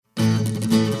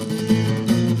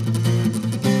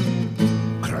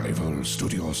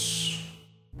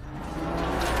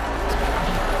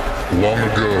Long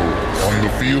ago, on the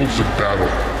fields of battle,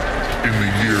 in the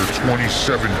year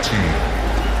 2017,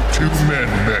 two men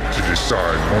met to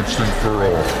decide once and for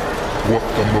all what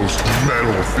the most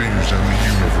metal things in the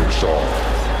universe are.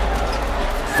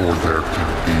 For there can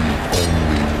be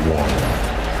only one.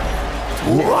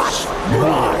 What's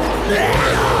more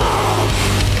metal?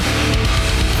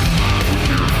 With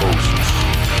your hosts,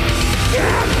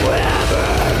 Dan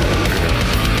Weber,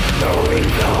 Tony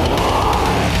Noah.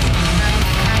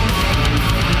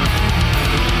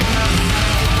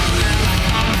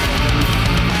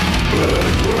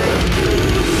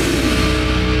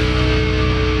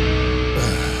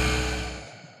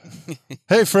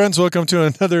 Hey friends, welcome to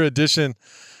another edition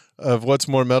of What's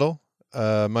More Metal.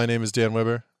 My name is Dan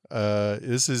Weber.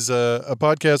 This is a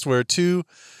podcast where two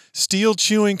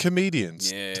steel-chewing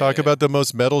comedians talk about the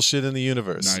most metal shit in the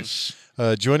universe.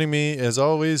 Nice. Joining me, as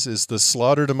always, is the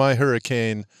slaughter to my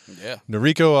hurricane,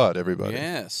 Noriko Odd, everybody.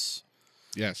 Yes.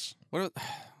 What?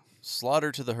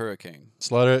 Slaughter to the Hurricane.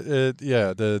 Slaughter,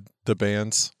 the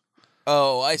bands.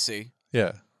 Oh, I see.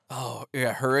 Yeah. Oh,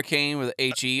 yeah, Hurricane with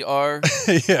H-E-R.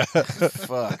 Yeah.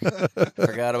 Fuck.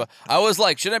 Forgot about. I was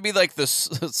like, shouldn't it be like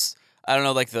I don't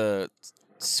know, like the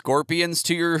Scorpions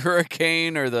to your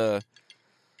Hurricane or the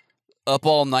Up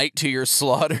All Night to your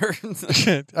Slaughter?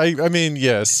 I mean,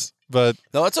 yes, but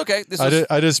No, it's okay.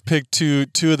 I just picked two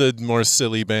of the more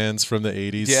silly bands from the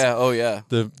 80s. Yeah, oh yeah.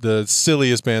 The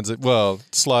silliest bands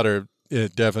Slaughter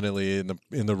definitely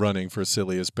in the running for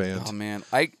silliest band. Oh man.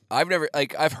 I've never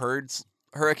I've heard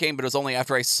Hurricane, but it was only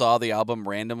after I saw the album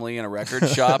randomly in a record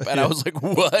shop, and I was like,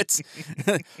 what?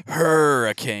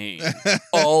 Hurricane.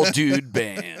 All dude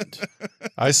band.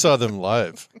 I saw them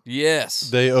live.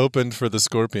 Yes. They opened for the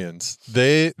Scorpions.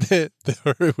 It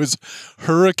was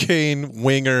Hurricane,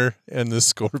 Winger, and the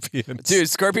Scorpions. Dude,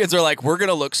 Scorpions are like, we're going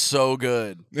to look so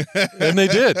good. And they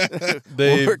did.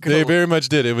 They We're very much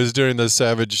did. It was during the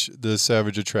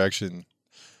Savage Attraction,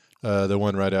 the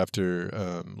one right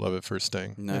after Love at First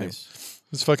Sting. Nice.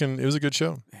 Anyway, it was a good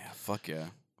show. Yeah, fuck yeah.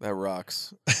 That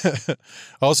rocks.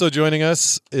 Also joining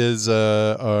us is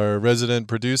our resident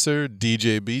producer,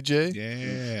 DJ BJ.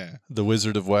 Yeah. The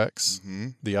Wizard of Wax.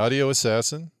 The audio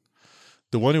assassin.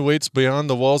 The one who waits beyond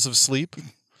the walls of sleep.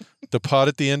 The pot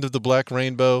at the end of the black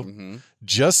rainbow.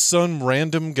 Just some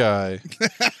random guy.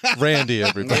 Randy,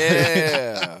 everybody.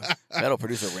 Yeah. Metal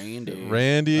producer Randy.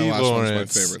 Randy That last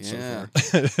Lawrence. one's my favorite Yeah.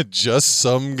 so far. Just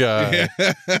some guy.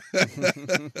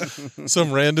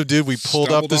 Some random dude we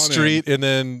pulled off the Stumbled on street and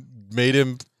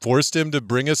then forced him to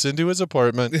bring us into his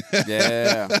apartment,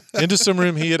 Yeah. into some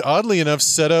room he had oddly enough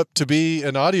set up to be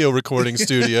an audio recording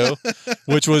studio,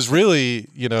 which was really,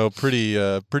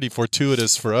 pretty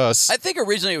fortuitous for us. I think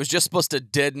originally it was just supposed to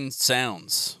deaden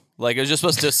sounds. Like, it was just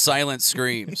supposed to silence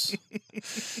screams.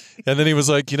 And then he was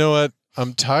like, you know what?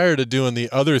 I'm tired of doing the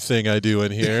other thing I do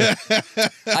in here.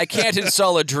 I can't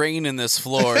install a drain in this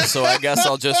floor, so I guess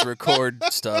I'll just record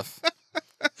stuff.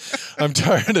 I'm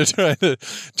tired of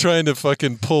trying to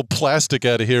fucking pull plastic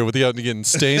out of here without getting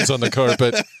stains on the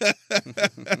carpet.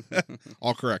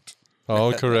 All correct.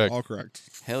 All correct. All correct.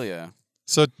 Hell yeah.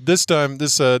 So this time,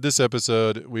 this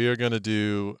episode, we are going to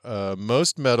do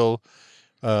most metal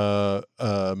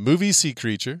movie Sea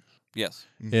Creature Yes.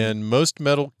 and most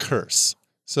metal curse.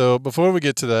 So before we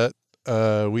get to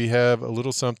that, we have a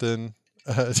little something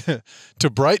to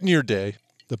brighten your day.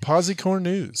 The Posicorn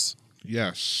News.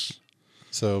 Yes.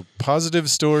 So positive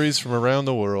stories from around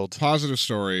the world. Positive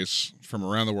stories from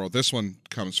around the world. This one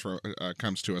comes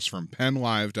to us from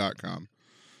PennLive.com.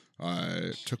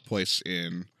 It took place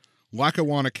in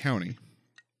Lackawanna County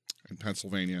in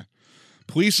Pennsylvania.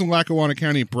 Police in Lackawanna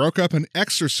County broke up an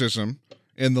exorcism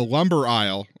in the lumber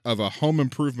aisle of a home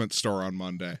improvement store on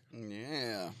Monday.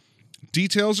 Yeah.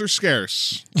 Details are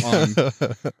scarce on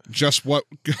just what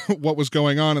was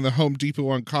going on in the Home Depot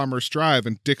on Commerce Drive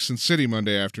in Dixon City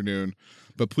Monday afternoon,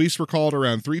 but police were called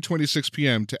around 3:26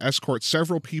 p.m. to escort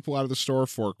several people out of the store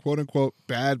for quote-unquote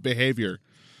bad behavior.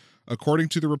 According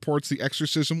to the reports, the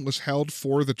exorcism was held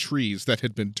for the trees that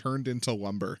had been turned into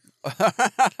lumber.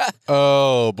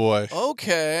 Oh boy.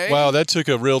 Okay. Wow, that took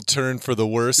a real turn for the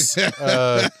worse.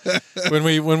 When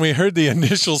we heard the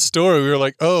initial story, we were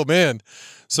like, "Oh man!"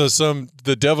 So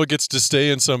the devil gets to stay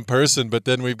in some person, but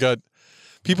then we've got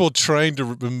people trying to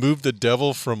remove the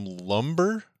devil from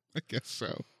lumber. I guess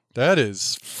so. That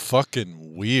is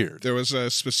fucking weird. There was a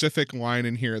specific line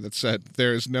in here that said,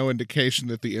 "There is no indication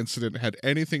that the incident had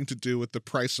anything to do with the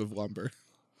price of lumber."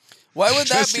 Why would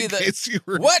that Just be in the case you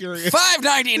were what? curious.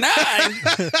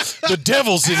 $5.99? The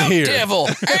devil's in here. Devil,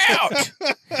 out,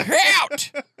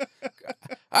 out!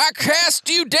 I cast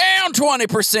you down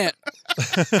 20%.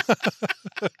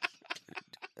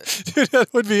 Dude,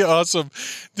 that would be awesome.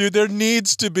 Dude, there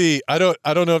needs to be, I don't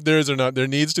know if there is or not, there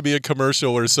needs to be a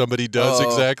commercial where somebody does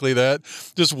exactly that.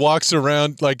 Just walks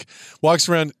around,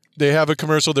 they have a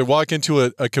commercial, they walk into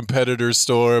a competitor's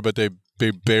store, but they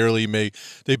barely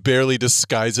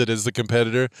disguise it as the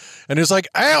competitor. And it's like,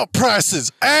 out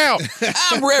prices, out.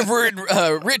 I'm Reverend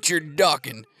Richard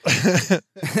Dawkins.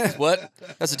 What?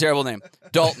 That's a terrible name.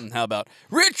 Dalton, how about?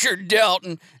 Richard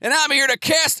Dalton, and I'm here to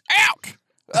cast out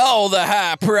all the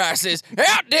high prices.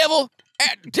 Out, devil!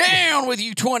 Down with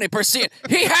you 20%.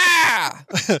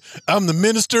 Hee-haw! I'm the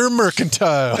minister of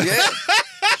mercantile. Yeah.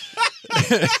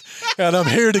 And I'm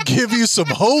here to give you some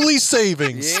holy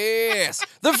savings. Yes.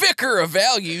 The vicar of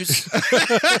values.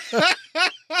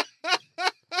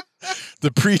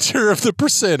 The preacher of the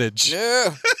percentage.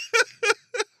 Yeah.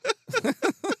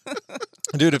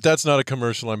 Dude, if that's not a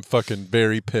commercial, I'm fucking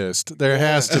very pissed. There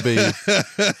has to be.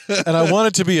 And I want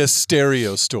it to be a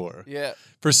stereo store. Yeah.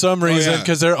 For some reason,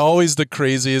 because they're always the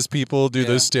craziest people do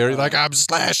those stereo. Like, I'm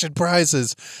slashing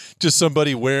prices. Just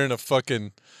somebody wearing a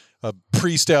fucking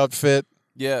priest outfit.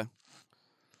 Yeah.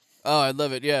 Oh, I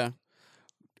love it. Yeah.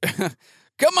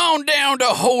 Come on down to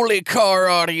Holy Car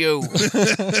Audio.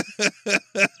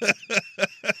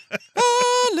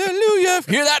 Hallelujah.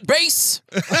 Hear that bass?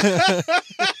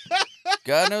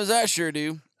 God knows I sure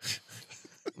do.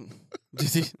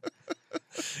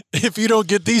 If you don't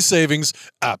get these savings,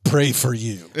 I pray for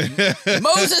you.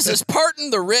 Moses is parting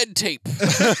the red tape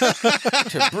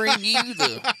to bring you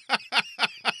the...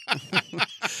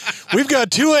 We've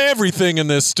got 2 of everything in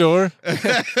this store.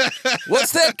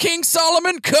 What's that, King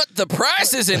Solomon? Cut the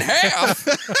prices in half.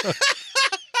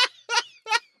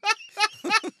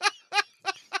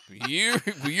 You're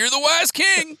the wise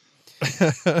king.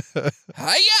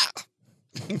 Hiya!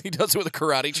 He does it with a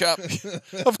karate chop.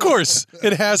 Of course,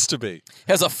 it has to be.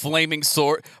 Has a flaming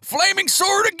sword. Flaming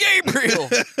sword of Gabriel.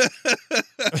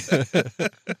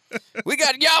 We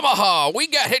got Yamaha. We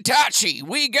got Hitachi.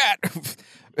 We got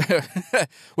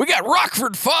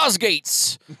Rockford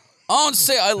Fosgates on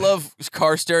sale. I love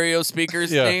car stereo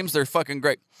speakers names. They're fucking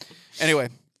great. Anyway.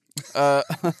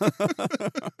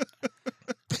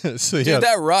 So, Dude,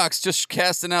 that rocks, just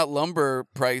casting out lumber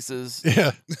prices.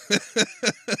 Yeah.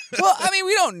 Well, I mean,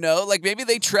 we don't know. Like, maybe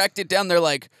they tracked it down. They're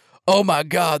like, oh my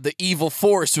God, the evil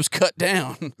forest was cut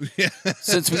down.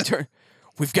 Since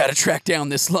we've got to track down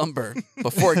this lumber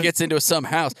before it gets into some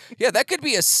house. Yeah, that could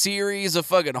be a series of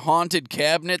fucking haunted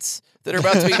cabinets that are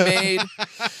about to be made.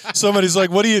 Somebody's like,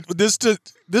 what do you,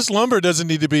 this lumber doesn't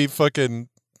need to be fucking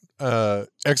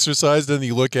exercised. And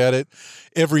you look at it,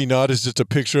 every knot is just a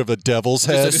picture of a devil's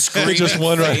head. Just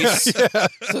one face.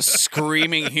 It's a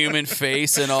screaming human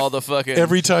face and all the fucking...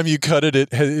 Every time you cut it,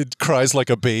 it cries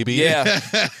like a baby. Yeah.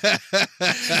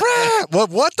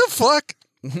 What the fuck?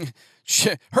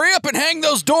 Hurry up and hang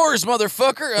those doors,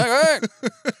 motherfucker. All right.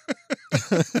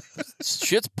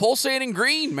 Shit's pulsating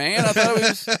green, man. I thought it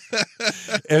was...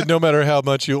 And no matter how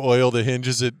much you oil the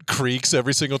hinges, it creaks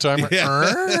every single time.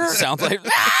 Sounds like...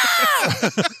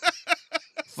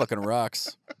 Fucking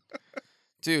rocks.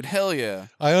 Dude, hell yeah.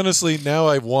 I honestly, now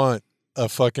I want a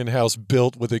fucking house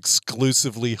built with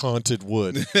exclusively haunted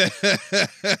wood.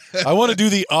 I want to do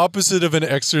the opposite of an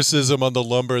exorcism on the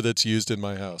lumber that's used in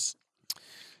my house.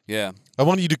 Yeah. I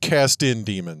want you to cast in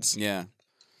demons. Yeah.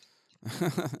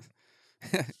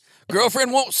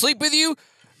 Girlfriend won't sleep with you?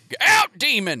 Out,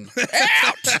 demon!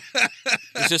 Out!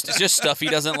 It's just stuff he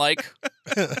doesn't like.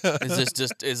 Is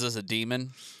this a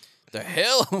demon? The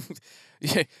hell?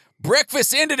 Yeah.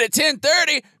 Breakfast ended at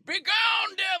 10:30. Be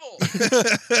gone, devil!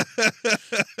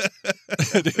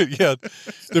 Dude, yeah,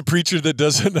 the preacher that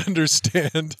doesn't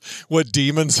understand what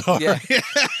demons are. Yeah.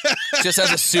 Just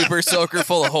has a super soaker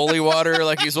full of holy water,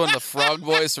 like he's one of the frog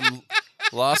boys from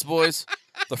Lost Boys,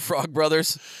 the Frog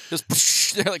Brothers.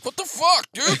 Just they're like, what the fuck,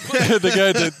 dude?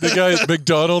 the guy at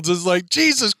McDonald's is like,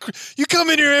 Jesus, you come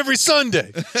in here every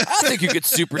Sunday. I think you could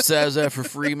supersize that for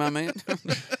free, my man.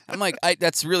 I'm like,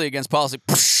 that's really against policy.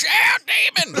 Out,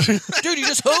 demon! Dude, you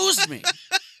just hosed me.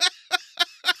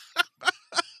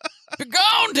 Be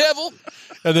gone, devil!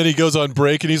 And then he goes on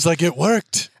break and he's like, it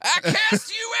worked. I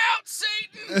cast you out,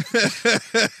 Satan!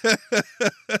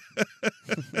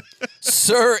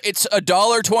 Sir, it's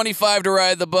 $1.25 to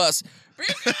ride the bus.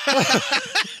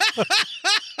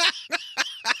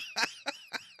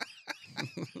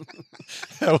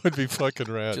 That would be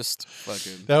fucking rad. Just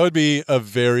fucking... That would be a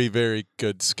very, very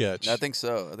good sketch. I think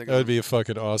so. I think that would be a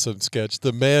fucking awesome sketch.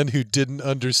 The man who didn't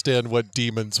understand what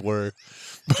demons were.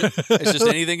 It's just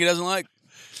anything he doesn't like.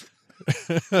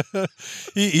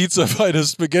 He eats a bite of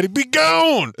spaghetti. Be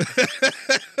gone!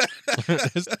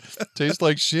 Tastes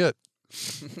like shit.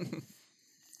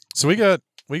 So we got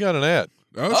We got an ad.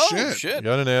 Oh, We shit.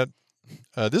 got an ad.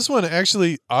 This one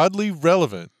actually oddly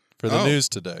relevant for the news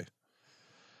today.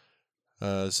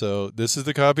 So this is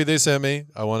the copy they sent me.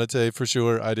 I want to say for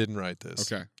sure I didn't write this.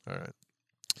 Okay. All right.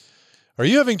 Are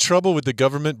you having trouble with the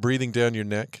government breathing down your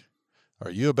neck?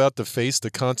 Are you about to face the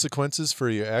consequences for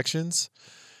your actions?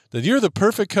 Then you're the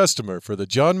perfect customer for the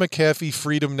John McAfee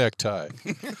Freedom Necktie.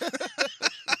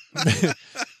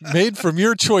 Made from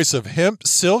your choice of hemp,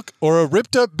 silk, or a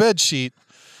ripped-up bedsheet,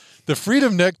 the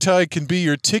Freedom Necktie can be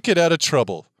your ticket out of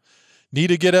trouble.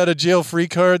 Need a get-out-of-jail-free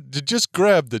card? Just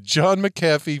grab the John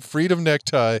McAfee Freedom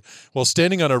Necktie while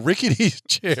standing on a rickety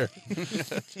chair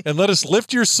and let us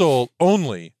lift your soul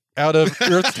only out of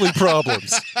earthly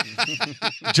problems.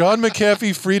 John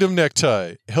McAfee Freedom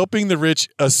Necktie, helping the rich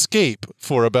escape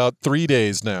for about 3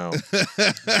 days now.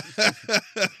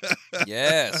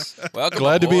 Yes. Welcome.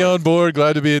 Glad to be aboard. on board.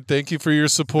 Glad to be. Thank you for your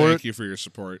support. Thank you for your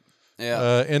support.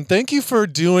 Yeah. And thank you for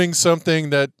doing something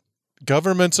that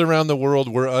governments around the world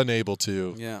were unable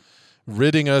to, Yeah.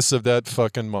 ridding us of that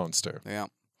fucking monster. Yeah.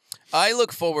 I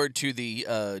look forward to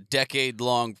the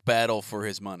decade-long battle for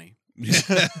his money.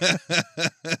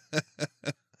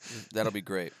 That'll be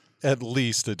great. At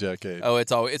least a decade. Oh,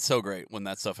 it's so great when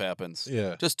that stuff happens.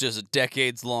 Yeah. Just a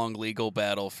decades-long legal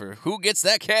battle for who gets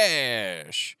that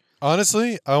cash.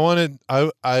 Honestly, I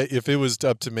if it was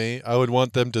up to me, I would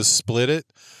want them to split it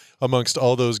amongst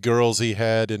all those girls he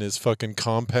had in his fucking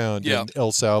compound Yeah. in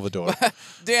El Salvador.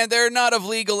 Dan, they're not of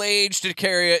legal age to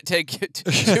carry it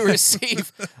to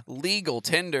receive legal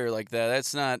tender like that.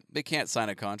 That's not. They can't sign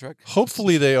a contract.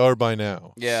 Hopefully they are by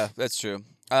now. Yeah, that's true.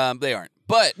 They aren't.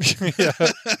 But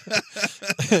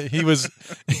he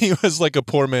was like a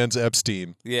poor man's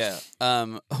Epstein. yeah.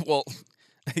 Well,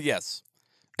 yes.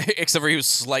 Except for he was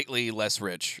slightly less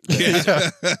rich.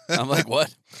 I'm like,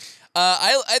 what?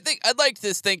 I think I'd like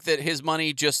to think that his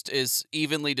money just is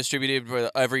evenly distributed for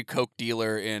every coke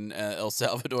dealer in El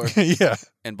Salvador Yeah.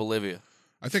 and Bolivia.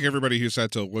 I think everybody who's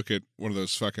had to look at one of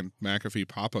those fucking McAfee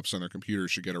pop-ups on their computer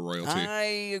should get a royalty. I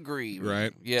agree.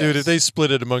 Right? Yes. Dude, if they split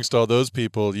it amongst all those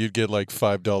people, you'd get like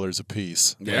 $5 a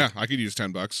piece. Yeah, I could use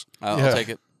 $10. I'll Yeah. take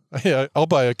it. Yeah, I'll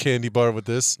buy a candy bar with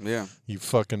this. Yeah. You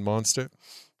fucking monster.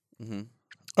 Mm-hmm.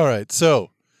 All right,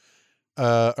 so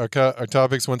our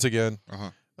topics once again: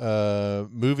 Uh-huh.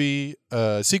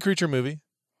 sea creature movie,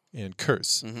 and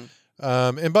curse. Mm-hmm.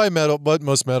 And by metal, but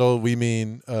most metal, we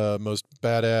mean most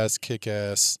badass,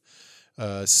 kick-ass,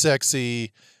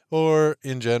 sexy, or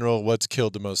in general, what's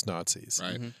killed the most Nazis.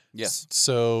 Right. Mm-hmm. Yes.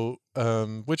 So,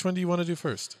 which one do you want to do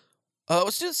first?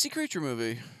 Let's do the Sea Creature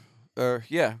movie.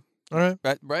 Yeah. All right,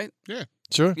 Right?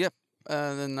 sure.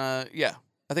 Then, yeah.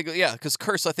 I think, because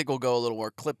Curse, I think, will go a little more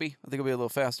clippy. I think it'll be a little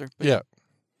faster. But Yeah.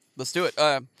 Let's do it.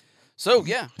 So,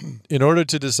 yeah. In order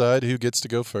to decide who gets to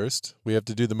go first, we have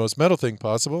to do the most metal thing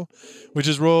possible, which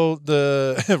is roll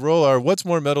our What's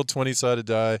More Metal 20-sided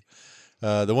die.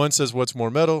 The one says What's More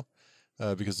Metal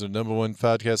because they're the number one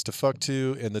podcast to fuck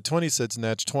to, and the 20 says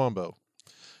Natch Twombo.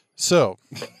 So,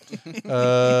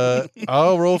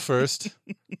 I'll roll first.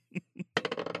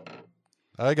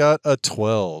 I got a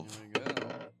 12.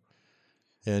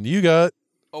 And you got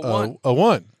A 1. a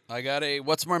 1. I got a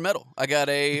What's More Metal. I got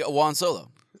a Juan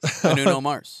Solo. A Nuno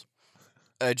Mars.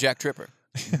 A Jack Tripper.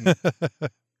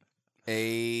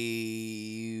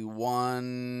 A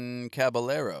Juan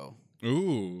Caballero.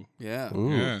 Ooh. Yeah. Ooh.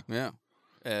 Yeah. Yeah.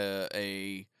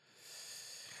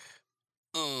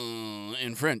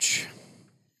 In French.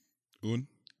 Un.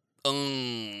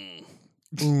 Un.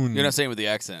 You're not saying with the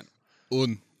accent.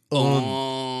 Un.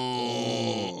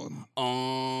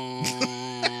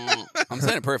 I'm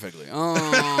saying it perfectly. Everyone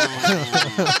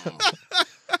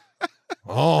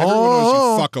knows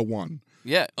you fuck a one.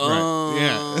 Yeah.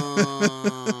 Right.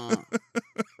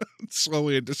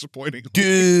 Slowly and disappointing.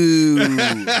 Dude.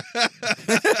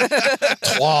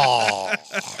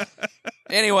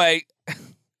 Anyway.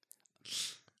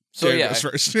 So Dan yeah. goes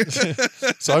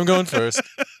first. So I'm going first.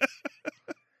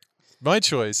 My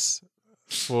choice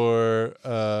for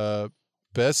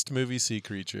best movie sea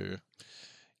creature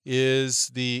is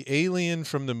the alien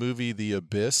from the movie The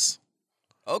Abyss,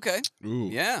 Okay. Ooh.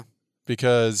 Yeah.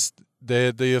 because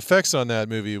the effects on that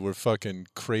movie were fucking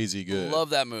crazy good. Love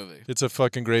that movie. It's a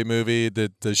fucking great movie.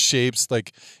 The shapes,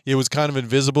 like, it was kind of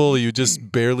invisible. You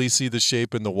just barely see the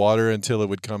shape in the water until it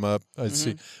would come up. I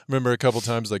remember a couple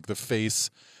times, like, the face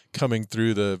coming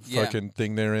through the Yeah. fucking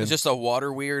thing they're in. It's just a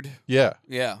water weird. Yeah,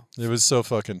 Yeah. it was so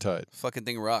fucking tight. Fucking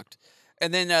thing rocked.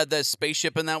 And then the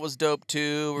spaceship in that was dope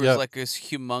too. Where it Yeah. was like this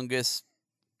humongous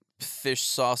fish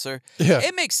saucer. Yeah.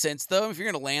 It makes sense though. If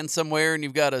you're gonna land somewhere and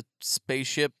you've got a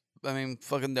spaceship I mean,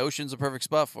 fucking the ocean's a perfect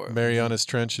spot for it. Marianas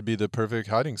Trench should be the perfect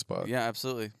hiding spot. Yeah,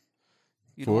 absolutely.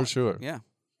 You'd For want- sure. Yeah,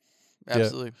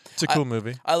 absolutely. It's a cool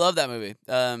movie. I love that movie.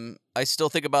 I still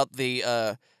think about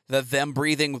the them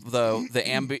breathing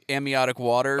the amniotic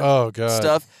water Oh god.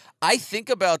 stuff. I think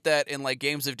about that in like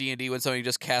games of D&D when somebody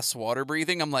just casts water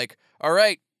breathing. I'm like, all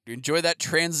right, enjoy that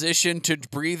transition to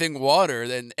breathing water,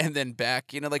 and then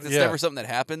back. You know, like that's Yeah. never something that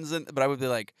happens. But I would be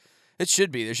like, it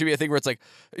should be. There should be a thing where it's like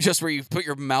just where you put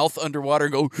your mouth underwater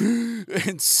and go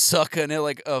and suck in it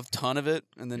like a ton of it,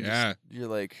 and then Yeah. you're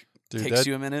like Dude, takes that-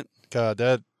 you a minute. God,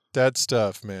 that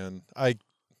stuff, man.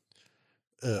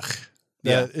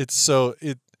 Yeah. It's so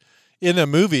in a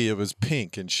movie it was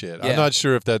pink and shit. Yeah. I'm not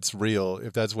sure if that's real,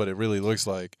 if that's what it really looks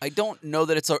like. I don't know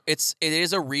that it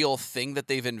is a real thing that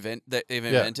they've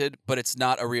invented, but it's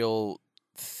not a real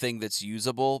thing that's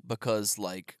usable because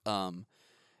like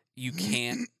you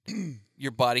can't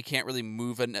your body can't really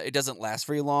move and it doesn't last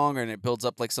very long and it builds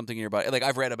up like something in your body. Like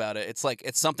I've read about it. It's like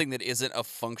it's something that isn't a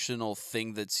functional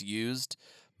thing that's used,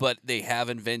 but they have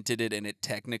invented it and it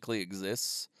technically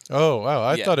exists. Oh wow,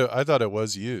 I Yeah. thought it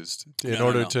was used in No,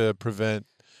 order no. to prevent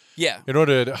Yeah. in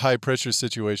order to high pressure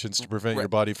situations to prevent your Right.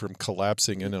 body from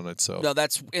collapsing in on itself. No,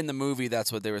 that's in the movie.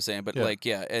 That's what they were saying. But Yeah. like,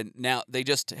 yeah, and now they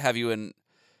just have you in.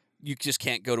 You just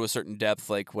can't go to a certain depth,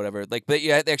 like whatever. Like, but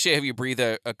yeah, they actually have you breathe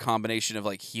a combination of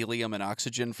like helium and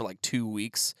oxygen for like 2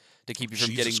 weeks to keep you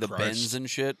from Jesus getting the Christ. bends and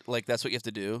shit. Like that's what you have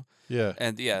to do. Yeah.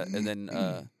 And yeah, and then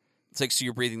it's like so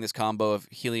you're breathing this combo of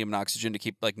helium and oxygen to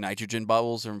keep like nitrogen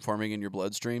bubbles from forming in your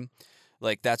bloodstream.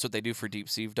 Like that's what they do for deep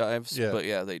sea dives. Yeah. But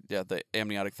yeah, the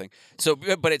amniotic thing. So,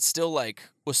 but it's still like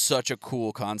was such a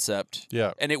cool concept.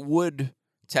 Yeah. And it would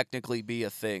technically be a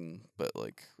thing, but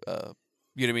like,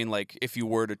 you know what I mean? Like if you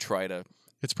were to try to,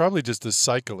 It's probably just the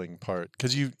cycling part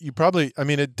because you probably, I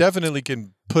mean, it definitely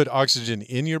can put oxygen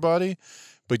in your body,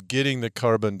 but getting the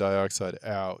carbon dioxide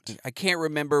out. I can't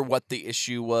remember what the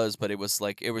issue was, but it was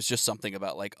just something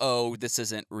about like, oh, this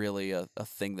isn't really a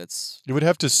thing that's It would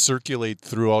have to circulate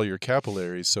through all your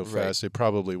capillaries so Right. fast it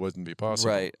probably wouldn't be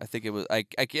possible. right. I think it was, I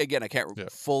can't Yeah.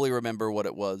 fully remember what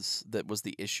it was that was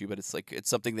the issue, but it's like, it's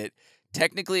something that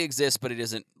technically exists, but it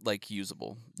isn't like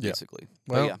usable Yeah. basically.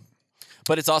 Well- but yeah,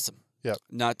 but it's awesome. Yeah.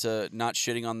 Not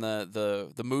shitting on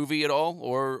the movie at all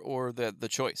or the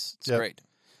choice. It's Yeah. great.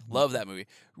 Love that movie.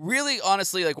 Really,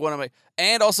 honestly, like one of my,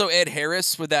 and also Ed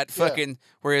Harris with that fucking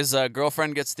where his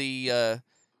girlfriend gets the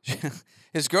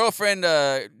his girlfriend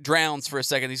drowns for a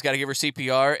second. He's got to give her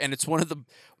CPR, and it's one of the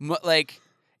like.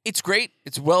 It's great.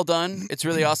 It's well done. It's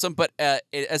really awesome. But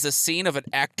as a scene of an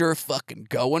actor fucking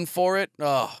going for it,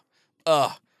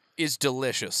 is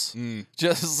delicious.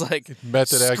 Just like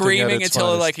Method acting at screaming its until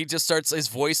finest. like he just starts, his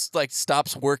voice like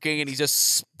stops working, and he's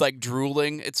just like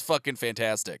drooling. It's fucking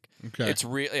fantastic. Okay. It's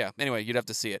real. Yeah. Anyway, you'd have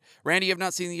to see it. Randy, you have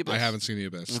not seen The Abyss? I haven't seen The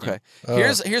Abyss. Okay. Oh.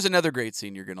 Here's another great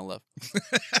scene you're gonna love.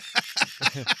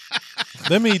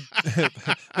 Let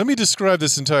me describe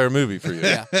this entire movie for you.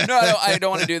 Yeah. No, I don't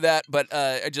want to do that, but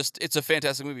it's a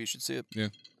fantastic movie. You should see it. Yeah.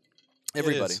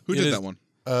 Everybody. is. Who It did is- that one?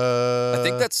 I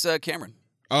think that's Cameron.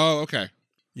 Oh, okay.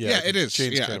 Yeah, it is.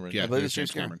 James yeah, Cameron. Yeah, I believe it it's is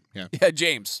James Cameron. Yeah. Yeah,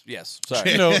 James. Yes.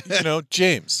 Sorry. You know,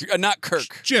 James. Not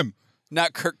Kirk. Jim.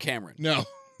 Not Kirk Cameron. No.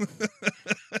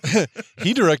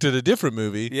 He directed a different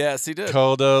movie Yes, he did.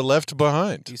 called Left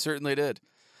Behind. He certainly did.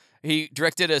 He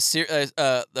directed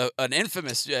an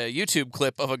infamous YouTube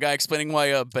clip of a guy explaining why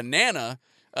a banana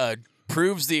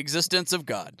proves the existence of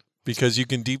God. Because you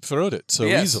can deep throat it so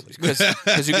easily.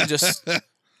 Because you can just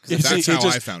That's how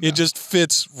I found It out. just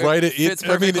fits right. fits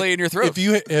perfectly in your throat.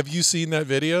 Have you seen that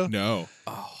video? No.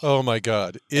 Oh my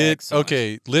God! Excellent.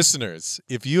 Okay, listeners,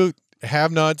 if you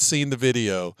have not seen the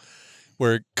video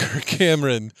where Kirk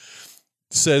Cameron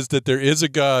says that there is a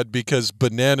God because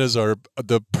bananas are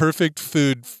the perfect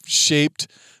food shaped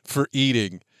for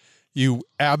eating, you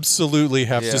absolutely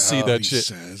have Yeah. to see Oh, that he shit.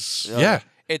 says. Yeah.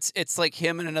 It's like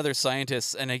him and another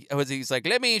scientist, and he's like,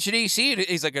 let me introduce you.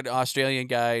 He's like an Australian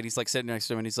guy, and he's like sitting next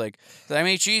to him, and he's like, let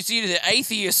me introduce you to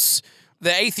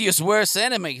the atheist's worst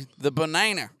enemy, the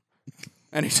banana.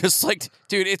 And he's just like,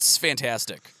 dude, it's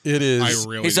fantastic. It is. I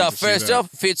really He's need like, to see first that. off,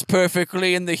 fits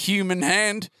perfectly in the human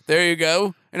hand. There you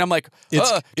go. And I'm like,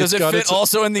 It's does it got fit its-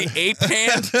 also in the ape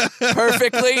hand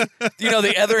perfectly? You know,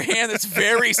 the other hand that's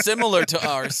very similar to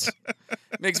ours.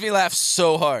 Makes me laugh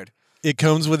so hard. It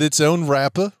comes with its own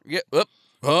wrapper, Yeah.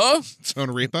 Huh? Its own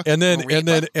Reaper. and then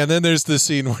Arepa? there's the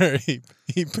scene where he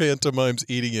pantomimes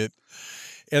eating it,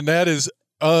 and that is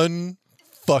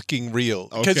unfucking real.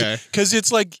 Okay. Because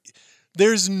it's like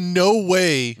there's no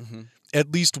way Mhm.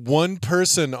 at least one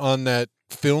person on that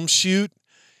film shoot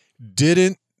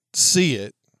didn't see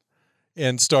it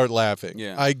and start laughing.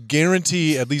 Yeah. I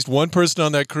guarantee at least one person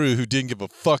on that crew who didn't give a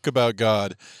fuck about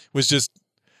God was just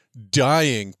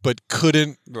dying but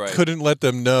couldn't let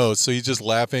them know. So he's just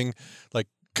laughing, like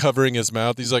covering his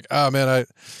mouth. He's like, "Oh man,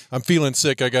 I'm feeling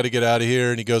sick. I got to get out of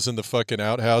here." And he goes in the fucking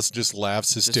outhouse and just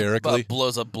laughs hysterically. Just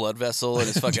blows a blood vessel in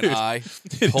his fucking Dude, eye,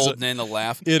 holding in the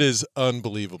laugh. It is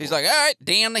unbelievable. He's like, "All right,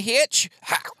 damn the hitch."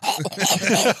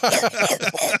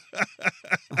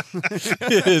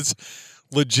 It is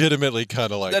legitimately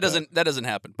kind of like That doesn't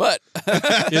happen, but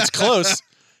It's close.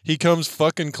 He comes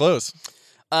fucking close.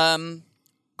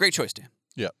 great choice, Dan.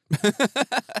 Yeah.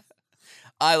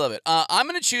 I love it. I'm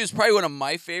going to choose probably one of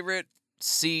my favorite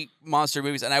sea monster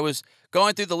movies. And I was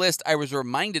going through the list. I was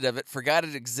reminded of it, forgot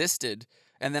it existed.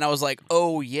 And then I was like,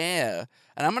 oh, yeah.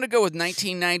 And I'm going to go with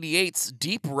 1998's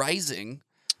Deep Rising.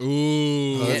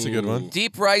 Ooh. Oh, that's a good one.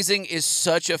 Deep Rising is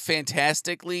such a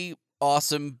fantastically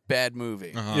awesome bad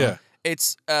movie. Uh-huh. Yeah.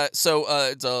 It's it's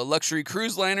a luxury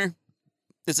cruise liner.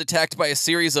 It's attacked by a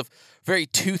series of very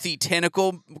toothy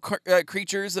tentacle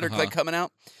creatures that are like coming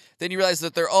out. Then you realize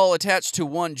that they're all attached to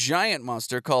one giant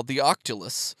monster called the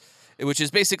Octolus, which is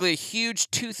basically a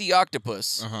huge toothy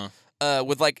octopus.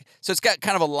 With so it's got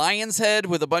kind of a lion's head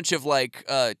with a bunch of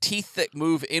teeth that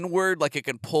move inward, like it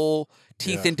can pull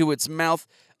teeth into its mouth.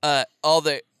 All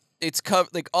the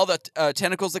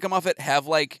tentacles that come off it have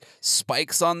like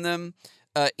spikes on them.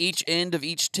 Each end of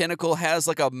each tentacle has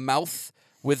like a mouth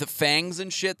with fangs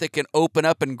and shit that can open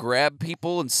up and grab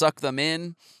people and suck them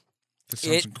in. This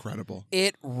sounds incredible.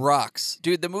 It rocks.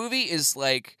 Dude, the movie is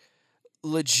like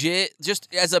legit,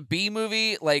 just as a B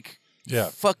movie,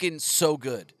 fucking so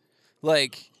good.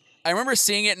 Like, I remember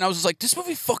seeing it and I was just like, this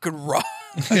movie fucking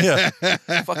rocks. Yeah.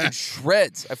 Fucking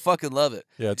shreds. I fucking love it.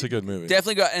 Yeah, it's a good movie.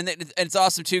 Definitely go, and it's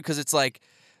awesome too because it's like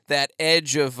that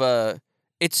edge of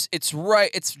it's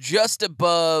just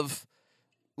above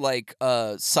like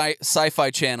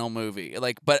sci-fi channel movie,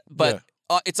 but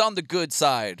it's on the good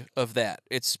side of that.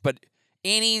 But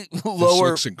any lower This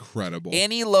looks incredible.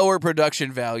 any lower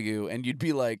production value and you'd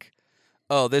be like,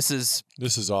 oh, this is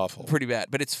awful. pretty bad,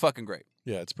 but it's fucking great.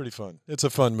 Yeah, it's pretty fun. It's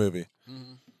a fun movie.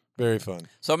 Very fun.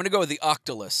 So I'm gonna go with the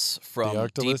Octolus from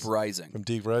Deep Rising. From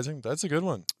Deep Rising? That's a good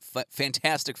one.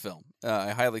 Fantastic film.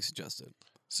 I highly suggest it.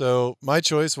 So my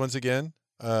choice, once again,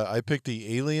 I picked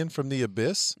the alien from the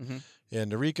Abyss,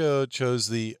 and Noriko chose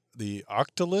the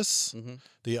Octolus,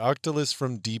 the Octolus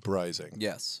from Deep Rising.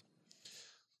 Yes.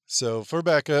 So for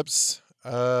backups,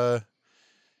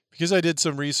 because I did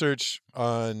some research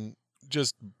on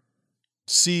just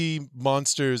sea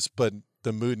monsters, but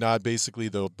not basically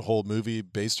the whole movie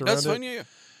based around That's fine, it.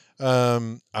 yeah.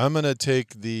 I'm gonna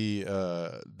take the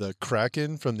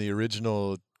Kraken from the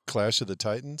original Clash of the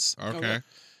Titans. Okay.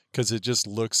 Because it just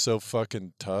looks so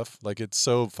fucking tough. Like, it's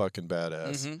so fucking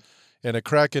badass. Mm-hmm. And a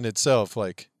Kraken itself,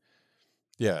 that's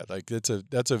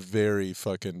a very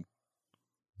fucking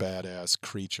badass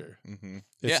creature. Mm-hmm.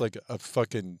 It's like a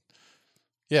fucking,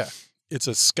 it's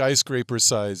a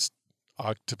skyscraper-sized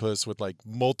octopus with like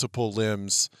multiple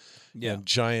limbs and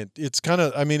giant. It's kind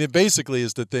of, it basically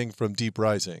is the thing from Deep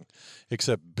Rising,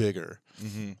 except bigger.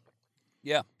 Mm-hmm.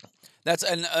 Yeah. That's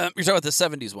you're talking about the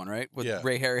 70s one, right? With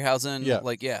Ray Harryhausen.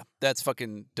 Yeah. That's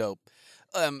fucking dope.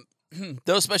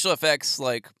 Those special effects,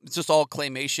 like, it's just all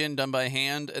claymation done by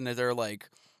hand, and they're like,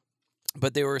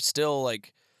 but they were still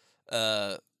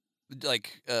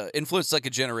influenced like a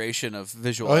generation of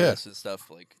visual artists and stuff.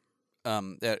 Like,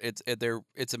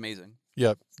 it's amazing.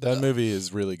 Yep, that movie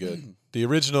is really good. The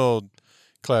original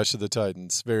Clash of the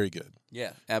Titans, very good.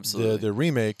 Yeah, absolutely. The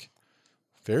remake,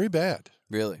 very bad.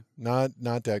 Really? Not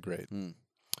that great.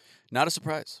 Not a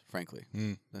surprise, frankly.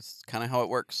 That's kind of how it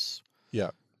works. Yeah.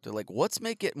 They're like, let's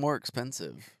make it more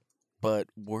expensive, but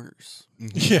worse.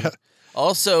 Yeah.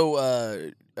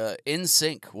 Also,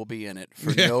 NSYNC will be in it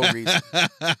for no reason.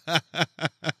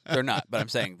 They're not, but I'm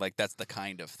saying, like, that's the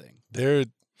kind of thing. There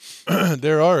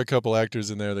are a couple actors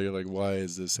in there that you're like, why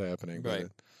is this happening? But Right.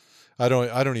 I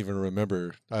don't even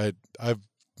remember. The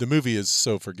movie is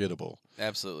so forgettable.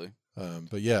 Absolutely.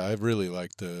 But yeah, I really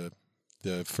liked the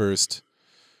first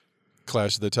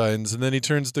Clash of the Titans, and then he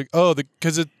turns in the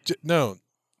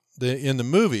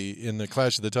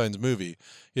Clash of the Titans movie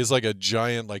is like a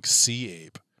giant like sea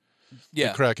ape. Yeah.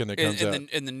 The Kraken that comes out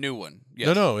in the new one.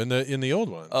 Yes. No, in the old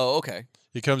one. Oh, okay.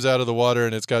 He comes out of the water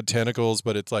and it's got tentacles,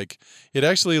 but it's like it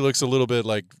actually looks a little bit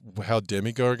like how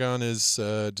Demogorgon is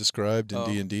described in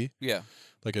D&D. Yeah.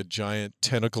 Like a giant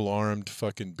tentacle-armed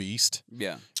fucking beast.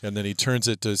 Yeah. And then he turns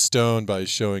it to stone by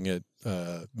showing it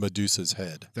Medusa's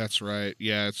head. That's right.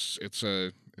 Yeah, it's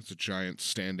a giant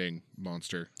standing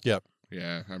monster. Yep.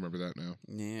 Yeah, I remember that now.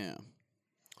 Yeah.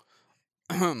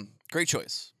 Great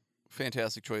choice.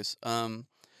 Fantastic choice.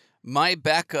 My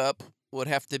backup would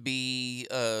have to be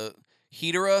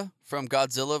Hedorah from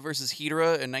Godzilla vs.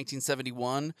 Hedorah in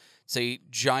 1971. It's a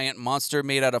giant monster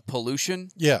made out of pollution.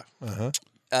 Yeah. Uh-huh.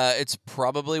 It's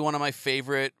probably one of my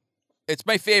favorite. It's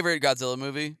my favorite Godzilla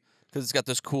movie because it's got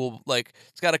this cool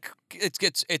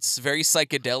it's very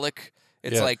psychedelic.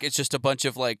 It's Yeah. like it's just a bunch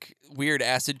of like weird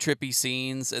acid trippy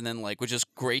scenes, and then which is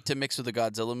great to mix with the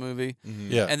Godzilla movie.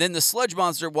 Yeah. And then the sludge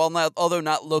monster, although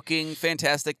not looking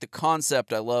fantastic, the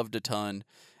concept I loved a ton,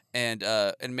 and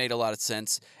made a lot of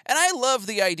sense. And I love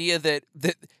the idea that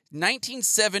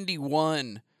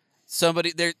 1971,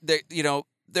 somebody they're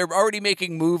already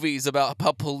making movies about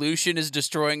how pollution is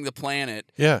destroying the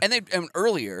planet. Yeah. And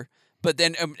earlier, but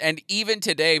then and even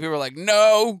today, people are like,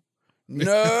 no.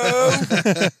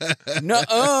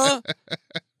 Nuh-uh.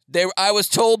 I was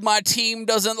told my team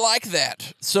doesn't like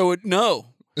that. So no.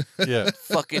 Yeah.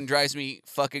 Fucking drives me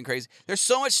fucking crazy. There's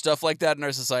so much stuff like that in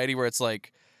our society where it's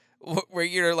like where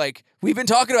you're like, we've been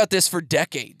talking about this for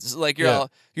decades. Like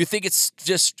you think it's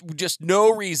just no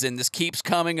reason. This keeps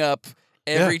coming up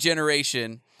every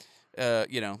generation.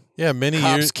 Yeah, many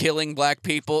cops years. killing black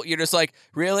people. You're just like,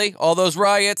 really? All those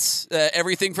riots,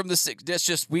 everything from that's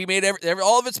just we made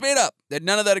all of it's made up. That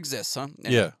none of that exists, huh?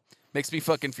 Anyway, Yeah. makes me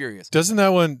fucking furious. Doesn't that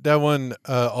one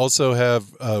also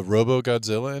have Robo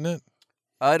Godzilla in it?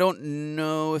 I don't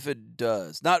know if it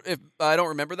does. Not if I don't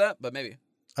remember that, but maybe.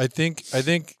 I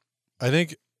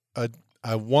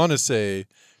want to say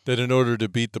that in order to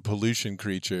beat the pollution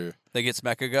creature, They get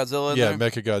Mechagodzilla in yeah, there?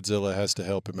 Mechagodzilla has to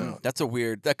help him out. That's a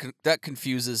weird that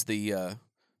confuses the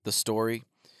story,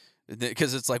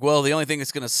 because it's like, well, the only thing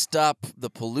that's going to stop the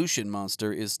pollution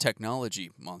monster is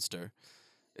technology monster.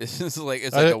 It's like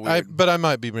a weird. But I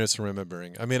might be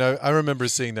misremembering. I mean, I remember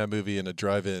seeing that movie in a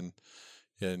drive-in,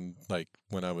 in like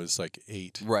when I was like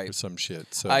 8, Right. or some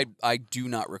shit. So I do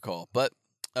not recall, but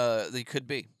they could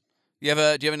be. Do you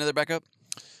have another backup?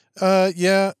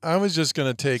 yeah, I was just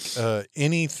gonna take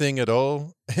anything at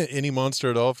all, any monster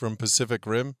at all from Pacific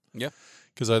Rim. Yeah.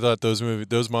 Because I thought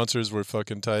those monsters were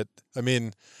fucking tight. I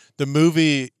mean, the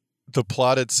movie, the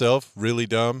plot itself, really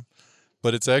dumb,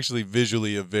 but it's actually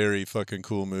visually a very fucking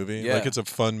cool movie. Yeah. Like, it's a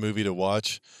fun movie to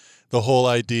watch. The whole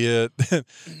idea,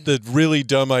 the really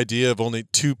dumb idea of only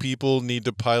 2 people need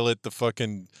to pilot the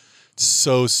fucking,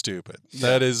 so stupid. Yeah.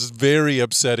 That is very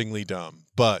upsettingly dumb,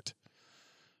 but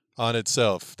on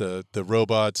itself, the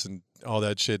robots and all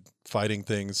that shit, fighting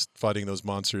those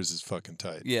monsters is fucking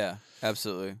tight. Yeah,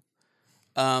 absolutely.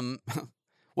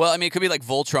 Well, I mean, it could be like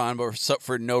Voltron, but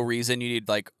for no reason you need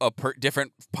like a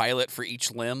different pilot for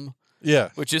each limb, Yeah.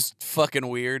 which is fucking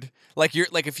weird. Like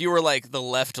if you were like the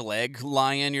left leg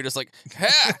lion, you're just like,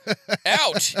 ha,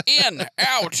 out, in,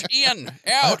 out,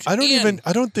 I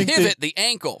don't think pivot the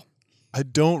ankle. I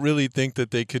don't really think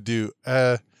that they could do.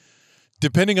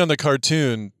 Depending on the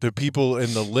cartoon, the people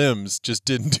in the limbs just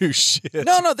didn't do shit.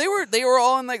 No, they were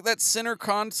all in like that center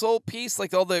console piece,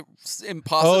 like all the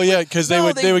impossible. Oh yeah, because they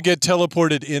would get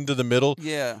teleported into the middle.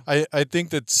 Yeah, I think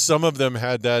that some of them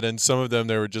had that, and some of them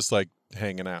they were just like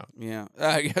hanging out. yeah.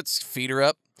 Let's feed her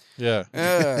up. Yeah.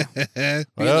 Eh,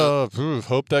 Well,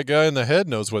 hope that guy in the head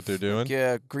knows what they're doing.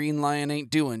 Yeah, Green Lion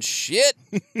ain't doing shit.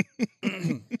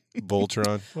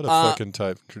 Voltron, what a fucking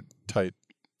tight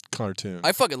cartoon.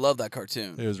 I fucking love that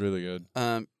cartoon. It was really good.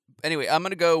 Anyway, I'm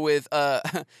gonna go with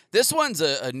this one's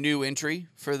a new entry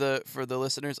for the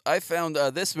listeners. I found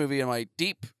this movie in my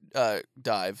deep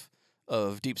dive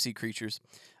of deep sea creatures.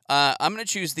 I'm gonna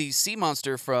choose the sea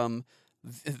monster from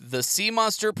The Sea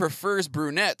Monster Prefers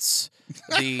Brunettes,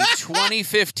 the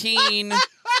 2015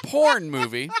 porn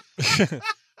movie,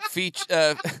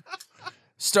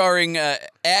 starring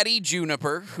Addie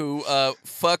Juniper, who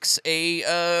fucks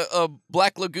a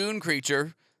Black Lagoon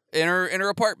creature in her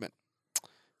apartment.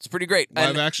 It's pretty great.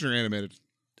 live action or animated?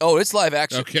 Oh, it's live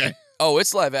action. Okay. Oh,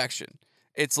 it's live action.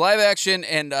 It's live action,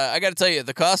 and I got to tell you,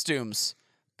 the costumes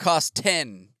cost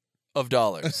 $10.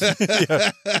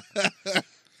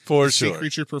 For The sea sure.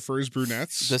 creature prefers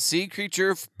brunettes. The sea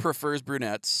creature prefers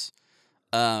brunettes.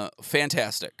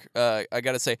 Fantastic. I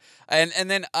got to say, and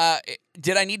then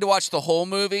did I need to watch the whole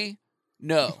movie?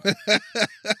 No.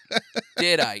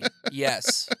 Did I?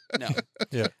 Yes. No.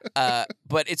 Yeah.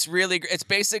 But it's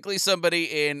basically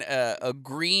somebody in a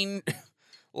green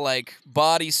like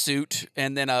bodysuit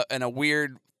and then a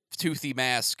weird toothy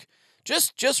mask,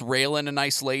 just railing a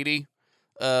nice lady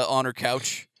on her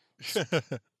couch.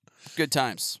 Good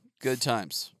times. Good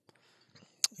times.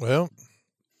 Well.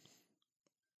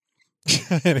 You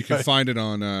Anyway, can find it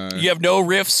on. You have no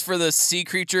riffs for The Sea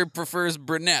Creature Prefers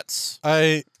Brunettes.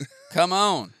 I Come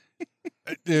on.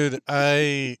 Dude,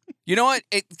 You know what?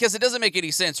 Because it doesn't make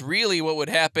any sense. Really, what would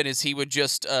happen is he would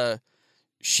just,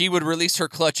 she would release her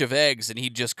clutch of eggs and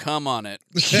he'd just come on it.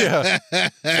 yeah, So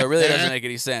it really doesn't make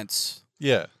any sense.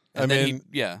 yeah. And I then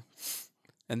mean,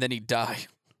 and then he'd die.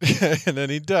 and then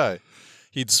he'd die.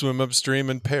 He'd swim upstream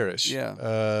and perish.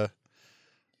 Yeah.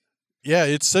 Yeah,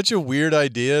 it's such a weird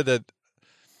idea that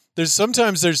there's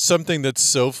something that's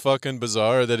so fucking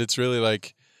bizarre that it's really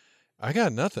like, I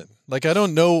got nothing. Like, I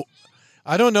don't know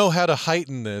how to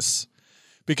heighten this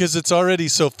because it's already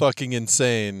so fucking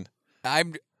insane.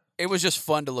 It was just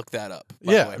fun to look that up.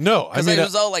 By Yeah, the way. no, I 'Cause mean, it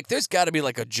was all like, there's got to be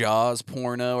like a Jaws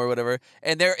porno or whatever,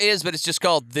 and there is, but it's just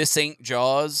called This Ain't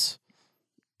Jaws.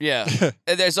 Yeah,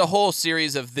 and there's a whole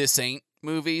series of This Ain't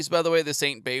movies. By the way, This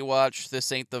Ain't Baywatch.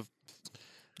 This ain't the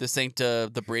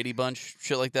Brady Bunch.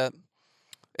 Shit like that.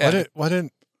 Yeah. why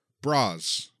didn't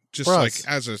Bras. Just Bras. like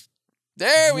as a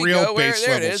There we real go. base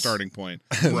There it level is. starting point.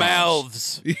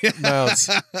 Mouths. mouths,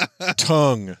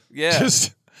 tongue? Yeah.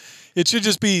 Just it should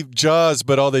just be Jaws,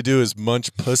 but all they do is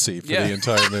munch pussy for Yeah. the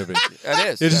entire movie. That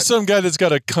is. It's just some guy that's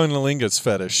got a cunnilingus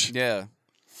fetish. Yeah.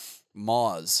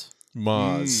 Moz.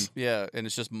 Moz. Yeah, and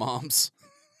it's just moms.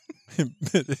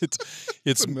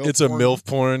 It's a MILF it's a porn. MILF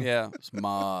porn. Yeah, it's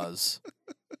Moz.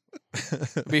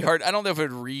 It'd be hard. I don't know if it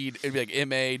would read. It'd be like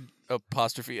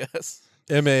M-A''S.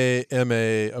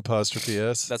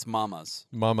 MAMA''S. That's mamas.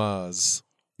 Mamas.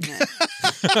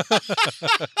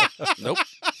 Nope.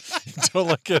 Don't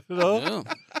like it at all. No.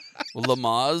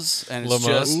 Lamaz, and it's Lamaz.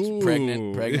 just Ooh,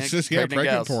 pregnant it's just pregnant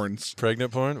pregnant gals. porns.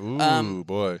 Pregnant porn. Ooh,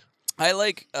 boy. I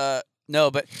like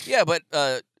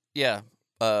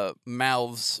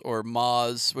mouths or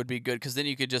maws would be good because then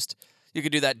you could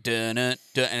do that dun and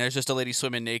it's just a lady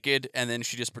swimming naked and then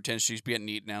she just pretends she's getting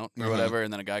eaten out or whatever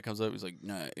and then a guy comes up he's like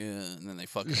nah yeah and then they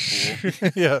fuck in the pool.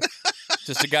 Yeah.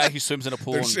 Just a guy who swims in a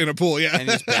pool They're just in a pool, yeah. and he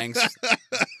just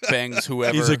bangs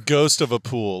whoever. He's a ghost of a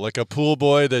pool, like a pool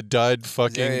boy that died There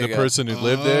fucking you the go. person who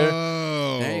lived there.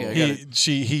 Oh. There you go.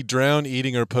 He drowned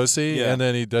eating her pussy, Yeah. and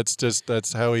then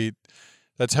that's how he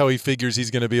figures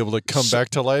he's going to be able to come back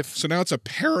to life. So now it's a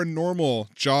paranormal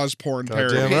Jaws porn Goddamn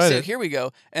parody. Okay, right. so here we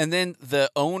go. And then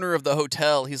the owner of the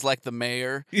hotel, he's like the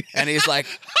mayor, and he's like,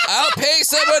 "I'll pay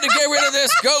someone to get rid of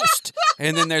this ghost."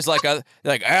 And then there's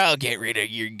I'll get rid of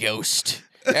your ghost.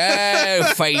 Oh,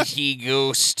 fight ye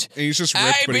ghost. And he's just ripped,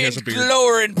 I've but he has a been beard.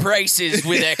 lowering prices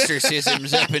with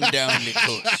exorcisms up and down the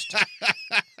coast.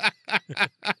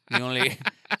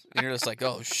 You're just like,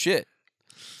 oh shit.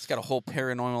 It's got a whole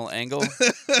paranormal angle.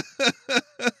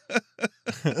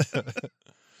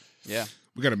 Yeah.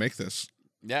 We got to make this.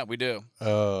 Yeah, we do.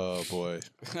 Oh boy.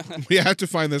 We have to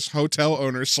find this hotel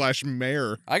owner /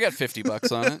 mayor. I got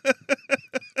 $50 on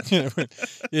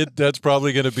it. That's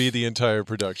probably going to be the entire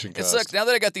production It cost. sucks. Now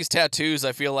that I got these tattoos,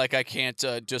 I feel like I can't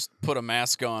just put a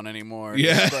mask on anymore.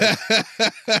 Yeah. Just,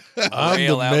 like, I'm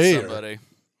rail the out mayor. somebody.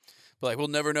 But like, we'll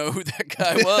never know who that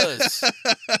guy was.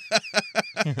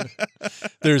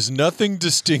 There's nothing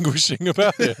distinguishing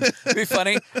about it. It'd be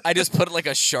funny. I just put like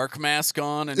a shark mask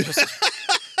on and just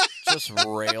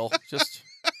rail.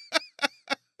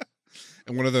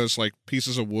 And one of those like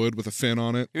pieces of wood with a fin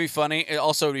on it. It'd be funny. It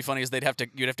also would be funny is you'd have to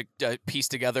piece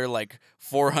together like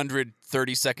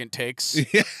 430-second takes.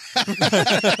 Yeah.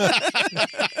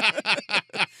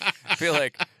 I feel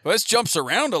like this jumps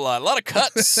around a lot of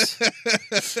cuts.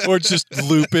 Or just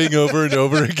looping over and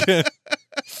over again.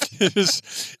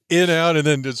 Just in, out, and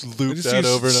then just We loop just that use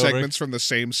over and over. segments from the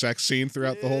same sex scene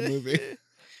throughout the whole movie.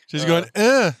 She's going,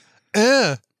 and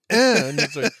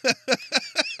it's like,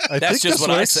 I That's think just this what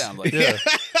I works. sound like. Yeah.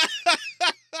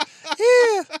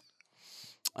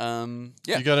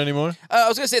 Yeah. You got any more? I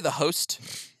was gonna say The Host,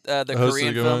 the Host is a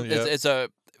Korean good film. one, yeah. It's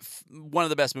one of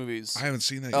the best movies. I haven't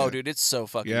seen that Oh, yet. dude, it's so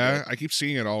fucking Yeah, good. I keep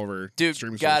seeing it all over Dude,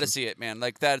 streaming gotta services. see it, man.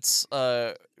 Like that's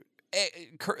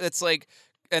it's like,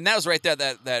 and that was right there.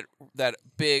 That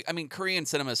big. I mean, Korean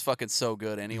cinema is fucking so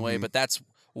good anyway. Mm-hmm. But that's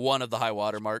one of the high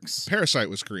water marks. Parasite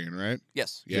was Korean, right?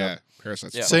 Yes, Yeah.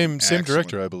 Parasite's Yeah. fucking Same excellent.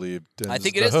 director, I believe. I as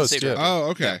think it the is the host, same yeah. director. Oh,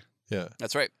 okay. Yeah.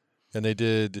 that's right. And they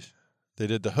did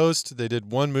The Host. They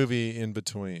did one movie in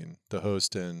between The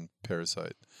Host and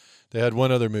Parasite. They had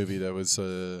one other movie that was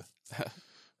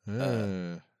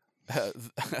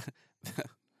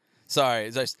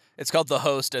Sorry, it's called The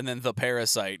Host and then The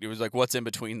Parasite. It was like, what's in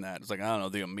between that? It's like, I don't know,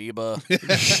 the amoeba.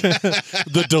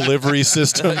 the delivery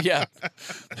system, Yeah,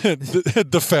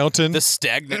 the fountain. the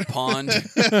stagnant pond.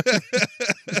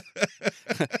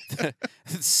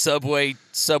 Subway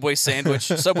sandwich,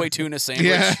 Subway tuna sandwich.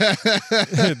 Yeah.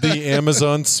 the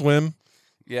Amazon swim.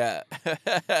 Yeah.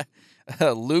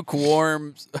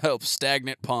 lukewarm,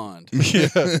 stagnant pond. Yeah.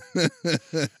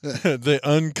 The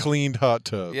uncleaned hot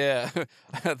tub. Yeah,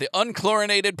 the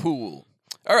unchlorinated pool.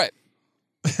 All right.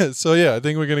 So yeah, I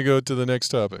think we're gonna go to the next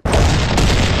topic.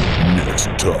 Next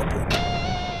topic.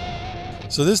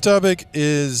 So this topic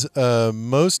is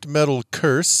most metal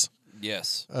curse.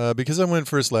 Yes. Because I went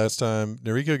first last time,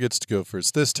 Noriko gets to go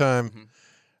first this time.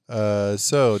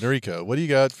 So Noriko, what do you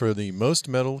got for the most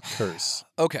metal curse?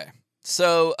 Okay.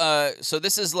 So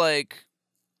this is like,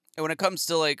 when it comes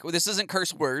to like, this isn't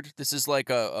curse word. This is like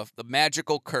a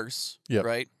magical curse, Yep.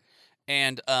 right?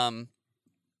 And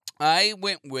I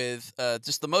went with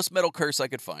just the most metal curse I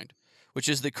could find, which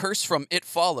is the curse from It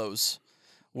Follows,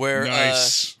 where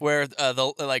Nice.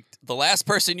 the last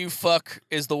person you fuck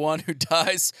is the one who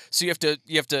dies. So you have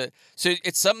to. So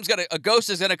it's a ghost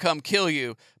is gonna come kill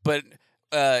you, but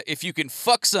if you can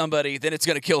fuck somebody, then it's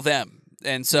gonna kill them.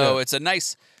 And so Yeah. it's a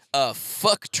nice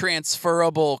fuck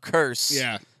transferable curse.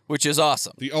 Yeah. Which is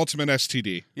awesome. The ultimate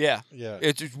STD. Yeah. Yeah.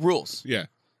 It just rules. Yeah.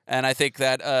 And I think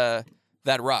that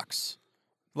that rocks.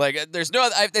 Like there's no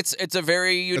it's a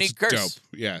very unique That's curse. dope.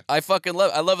 Yeah. I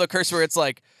love a curse where it's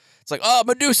like, oh,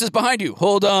 Medusa's behind you.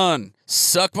 Hold on.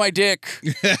 Suck my dick.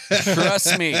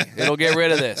 Trust me. It'll get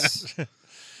rid of this.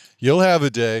 You'll have a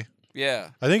day. Yeah.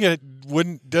 I think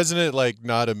doesn't it like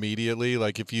not immediately?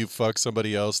 Like if you fuck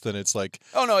somebody else, then it's like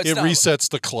Oh no, it's it not. resets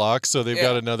the clock, so they've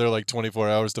got Yeah. another like 24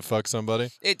 hours to fuck somebody.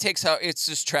 It's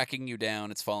just tracking you down.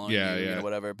 It's following Yeah, you, yeah.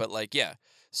 whatever. But like, yeah.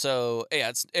 So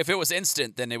yeah, if it was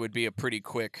instant, then it would be a pretty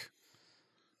quick.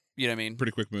 You know what I mean?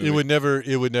 Pretty quick movie. It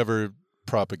would never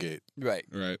propagate. Right.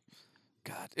 Right.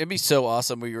 God, it'd be so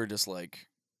awesome where you were just like,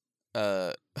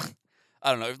 I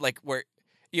don't know, like where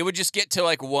you would just get to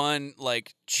like one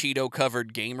like Cheeto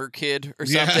covered gamer kid or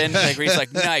Yeah. something, like where he's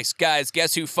like, nice guys,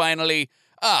 guess who finally?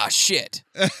 Ah, shit,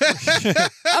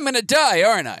 I'm gonna die,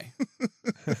 aren't I?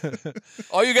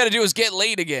 All you got to do is get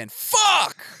laid again.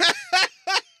 Fuck.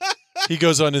 He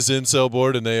goes on his incel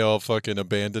board and they all fucking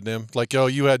abandon him. Like, oh,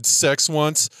 you had sex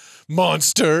once,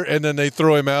 monster, and then they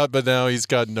throw him out, but now he's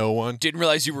got no one. Didn't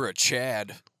realize you were a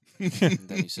Chad. And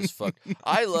then he says, "Fuck." But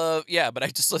I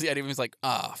just looked at him and was like,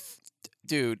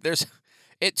 dude,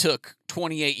 it took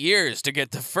 28 years to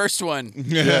get the first one.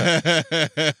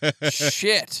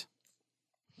 Shit.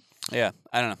 Yeah,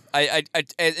 I don't know. I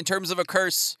in terms of a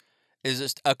curse, is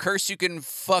just a curse you can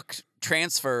fuck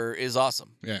transfer is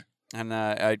awesome. Yeah. And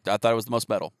I thought it was the most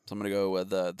metal, so I'm gonna go with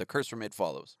the curse from It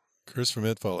Follows. Curse from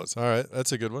It Follows. All right,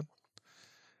 that's a good one.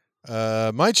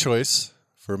 My choice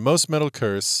for most metal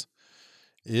curse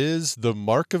is the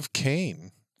Mark of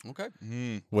Cain, Okay.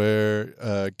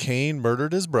 where Cain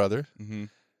murdered his brother, and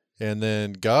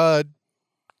then God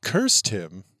cursed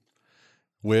him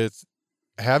with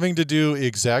having to do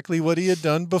exactly what he had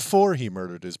done before he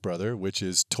murdered his brother, which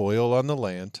is toil on the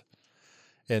land,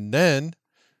 and then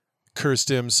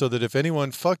cursed him so that if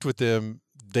anyone fucked with him,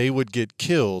 they would get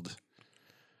killed.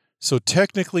 So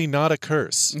technically not a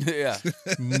curse. Yeah.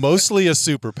 Mostly a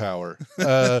superpower.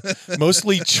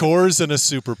 Mostly chores and a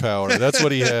superpower. That's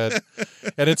what he had.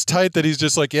 And it's tight that he's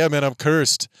just like, yeah, man, I'm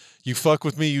cursed. You fuck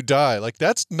with me, you die. Like,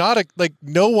 that's not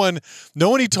no one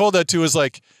he told that to is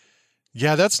like,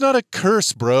 yeah, that's not a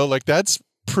curse, bro. Like, that's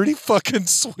pretty fucking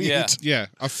sweet. Yeah. Yeah.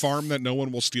 A farm that no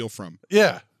one will steal from.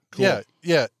 Yeah. Cool. Yeah.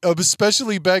 Yeah.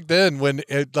 Especially back then when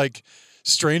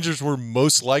strangers were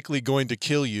most likely going to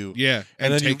kill you. Yeah.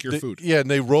 And then take your food. Yeah, and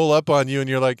they roll up on you, and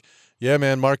you're like, "Yeah,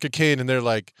 man, Mark of Cain," and they're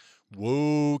like,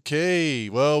 "Okay,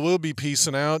 well, we'll be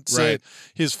peacing out." So Right.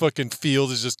 his fucking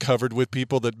field is just covered with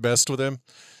people that messed with him.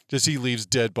 Just he leaves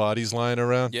dead bodies lying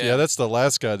around. Yeah. Yeah, that's the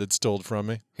last guy that stole from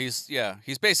me. He's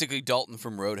basically Dalton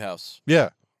from Roadhouse. Yeah,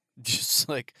 Just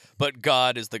like, but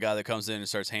God is the guy that comes in and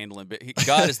starts handling.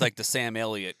 God is like the Sam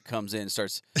Elliott comes in and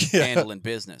starts Yeah. handling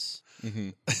business.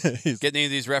 He's- Get any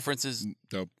of these references?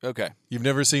 Dope. Okay. You've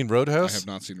never seen I Roadhouse? have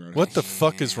not seen Roadhouse. What the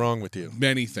fuck is wrong with you?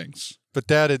 Many things. But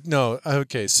no,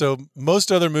 okay. So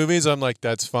most other movies, I'm like,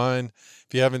 that's fine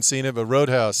if you haven't seen it. But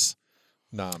Roadhouse,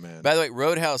 nah, man. By the way,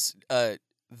 Roadhouse,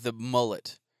 the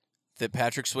mullet that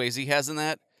Patrick Swayze has in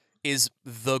that is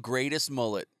the greatest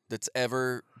mullet that's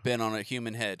ever been on a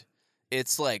human head.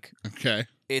 It's like, Okay.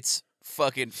 it's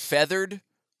fucking feathered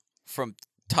from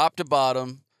top to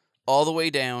bottom, all the way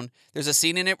down. There's a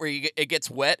scene in it where it gets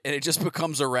wet and it just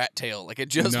becomes a rat tail. Like it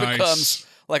just Nice. becomes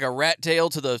like a rat tail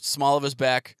to the small of his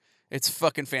back. It's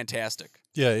fucking fantastic.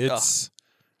 Yeah, it's.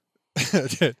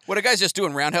 What a guy's just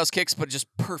doing roundhouse kicks, but just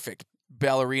perfect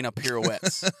ballerina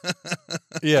pirouettes.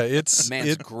 Yeah, it's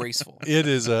Man's graceful. it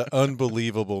is an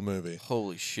unbelievable movie.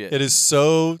 Holy shit. It is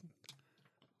so.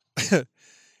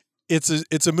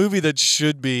 It's a movie that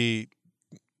should be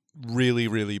really,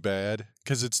 really bad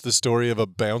because it's the story of a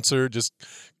bouncer just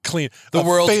clean. The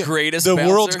world's greatest The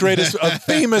bouncer? world's greatest, a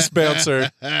famous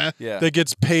bouncer Yeah. that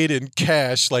gets paid in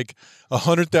cash, like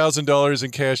 $100,000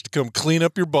 in cash to come clean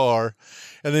up your bar.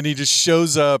 And then he just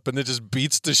shows up and then just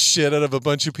beats the shit out of a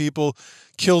bunch of people,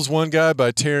 kills one guy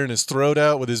by tearing his throat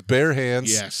out with his bare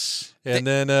hands. Yes. And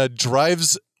then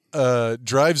drives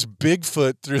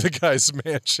Bigfoot through the guy's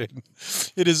mansion.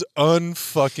 It is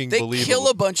unfucking They believable. kill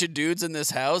a bunch of dudes in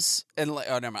this house, and like,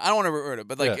 oh, never mind. I don't want to ruin it,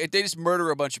 but like, Yeah. they just murder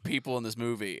a bunch of people in this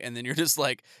movie, and then you're just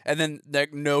like, and then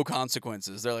like no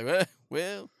consequences. They're like,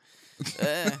 well.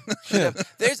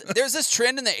 There's this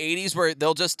trend in the 80s where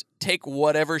they'll just take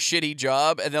whatever shitty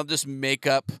job and they'll just make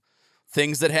up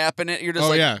things that happen. You're just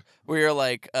where you're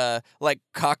like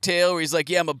Cocktail, where he's like,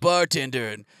 yeah, I'm a bartender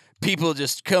and people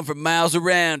just come from miles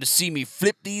around to see me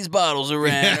flip these bottles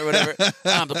around or whatever.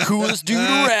 I'm the coolest dude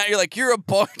around. You're like, you're a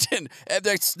bartender.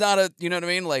 That's not a, you know what I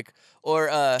mean? Like, or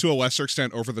to a lesser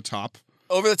extent, over the top.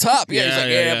 Over the top. Yeah, he's Yeah, like,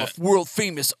 yeah. I'm a world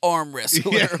famous arm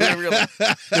wrestler. You're like,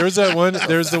 There was that one.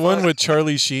 There's the one with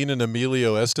Charlie Sheen and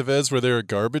Emilio Estevez where they're a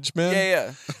garbage man.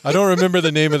 yeah. I don't remember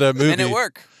the name of that movie. And it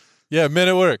worked. Yeah, Men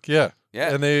at Work. Yeah.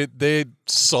 Yeah. And they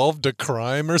solved a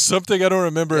crime or something. I don't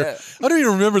remember. Yeah. I don't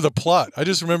even remember the plot. I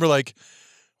just remember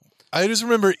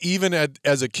even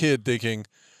as a kid thinking,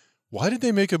 why did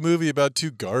they make a movie about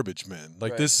two garbage men?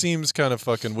 Like, Right. this seems kind of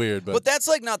fucking weird. But that's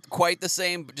like not quite the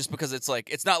same, just because it's like,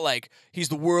 it's not like he's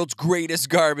the world's greatest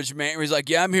garbage man. Where he's like,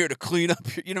 yeah, I'm here to clean up.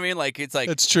 You know what I mean? Like, it's like,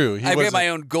 it's true. I get my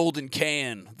own golden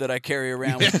can that I carry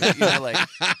around with me. You know, like,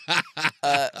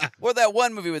 or that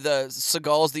one movie with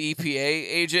Seagal's the EPA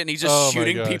agent, and he's just Oh, my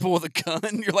shooting God. people with a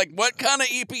gun. You're like, what kind of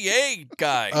EPA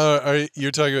guy?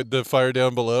 You're talking about the Fire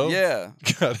Down Below? Yeah.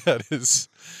 God, that is...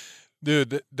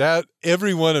 Dude, that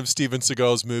every one of Steven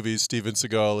Seagal's movies, Steven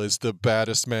Seagal is the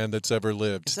baddest man that's ever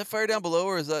lived. Is that Fire Down Below,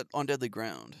 or is that On Deadly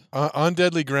Ground? On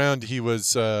Deadly Ground, he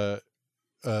was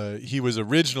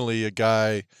originally a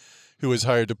guy who was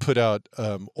hired to put out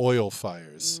oil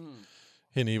fires,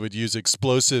 and he would use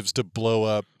explosives to blow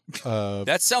up.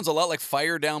 That sounds a lot like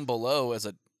Fire Down Below as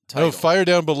a title. No, Fire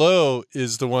Down Below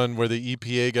is the one where the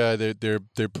EPA guy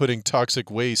they're putting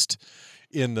toxic waste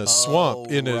in the swamp,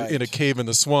 in a cave in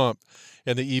the swamp,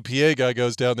 and the EPA guy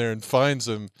goes down there and finds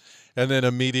him, and then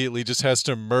immediately just has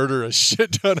to murder a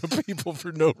shit ton of people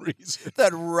for no reason.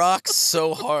 That rocks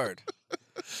so hard.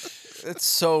 It's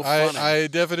so funny. I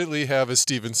definitely have a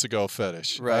Steven Seagal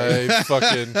fetish. Right.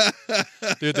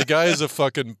 Dude, the guy is a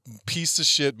fucking piece of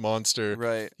shit monster.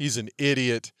 Right. He's an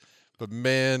idiot, but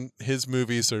man, his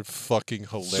movies are fucking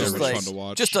hilarious. So much like, fun to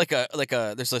watch. Just like a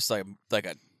there's just like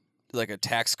a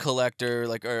tax collector,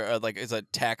 or like is a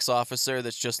tax officer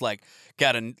that's just like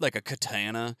got a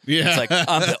katana. Yeah. It's like,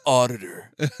 I'm the auditor.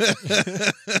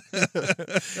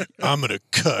 I'm gonna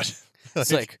cut.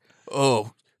 It's like,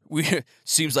 oh,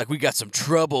 seems like we got some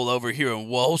trouble over here on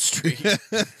Wall Street.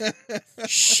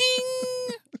 Shing.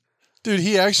 Dude,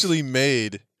 he actually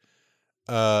made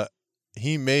a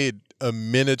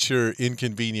miniature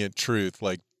Inconvenient Truth,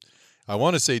 like I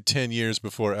want to say 10 years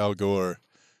before Al Gore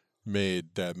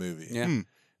made that movie. Yeah.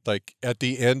 Like at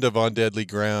the end of On Deadly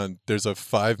Ground, there's a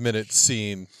 5-minute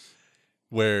scene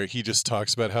where he just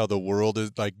talks about how the world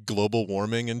is like global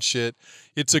warming and shit.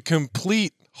 It's a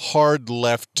complete hard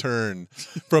left turn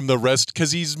from the rest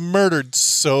because he's murdered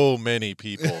so many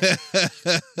people.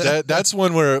 That's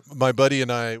one where my buddy and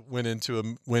I went into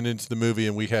the movie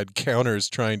and we had counters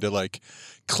trying to like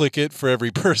click it for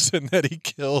every person that he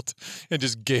killed and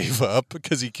just gave up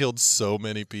because he killed so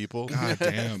many people. God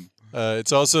damn.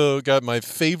 It's also got my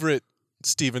favorite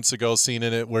Steven Seagal scene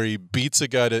in it where he beats a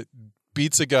guy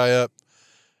up.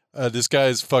 This guy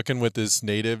is fucking with this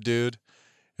native dude,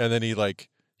 and then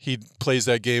he plays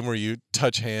that game where you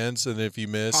touch hands, and if you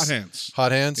miss,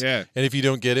 hot hands, Yeah. and if you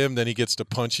don't get him, then he gets to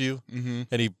punch you, Mm-hmm.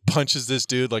 and he punches this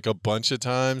dude like a bunch of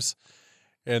times,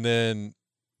 and then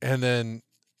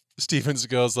Steven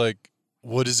Seagal's like,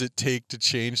 "What does it take to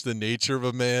change the nature of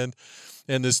a man?"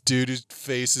 And this dude whose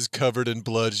face is covered in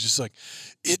blood is just like,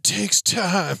 "It takes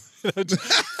time."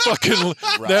 Fucking,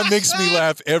 that makes me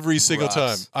laugh every single time.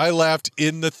 Rocks. I laughed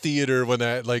in the theater when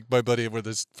my buddy where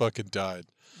this fucking died.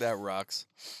 That rocks.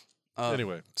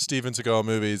 Anyway, Steven Seagal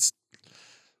movies,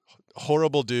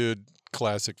 horrible dude,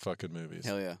 classic fucking movies.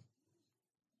 Hell yeah.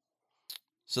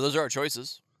 So those are our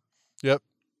choices. Yep.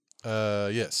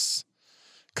 Yes.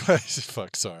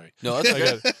 Fuck, sorry. No, that's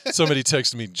okay. Somebody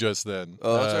texted me just then.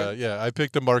 Oh, that's right. Yeah, I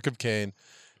picked The Mark of Cain.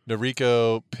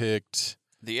 Noriko picked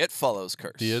The It Follows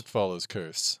curse. The It Follows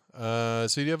curse. So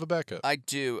do you have a backup? I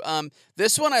do.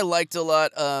 This one I liked a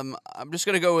lot. I'm just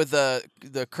gonna go with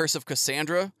the Curse of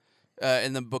Cassandra.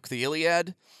 in the book The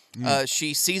Iliad.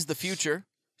 She sees the future.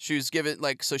 She was given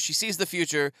so she sees the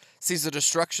future, sees the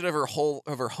destruction of her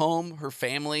home, her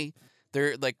family.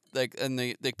 They're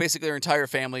basically her entire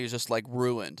family is just like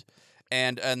ruined,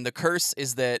 and the curse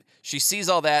is that she sees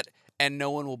all that and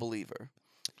no one will believe her,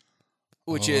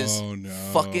 which is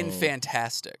fucking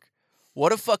fantastic.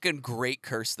 What a fucking great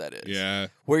curse that is. Yeah.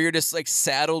 Where you're just like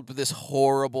saddled with this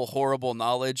horrible, horrible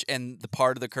knowledge, and the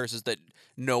part of the curse is that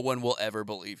no one will ever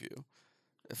believe you.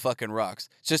 It fucking rocks.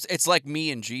 It's like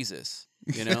me and Jesus,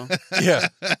 you know? Yeah.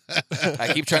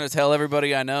 I keep trying to tell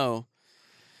everybody I know.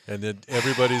 And then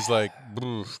everybody's like,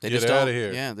 They get just out don't, of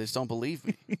here. Yeah, they just don't believe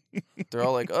me. They're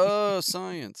all like, oh,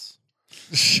 science.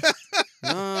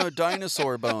 Oh,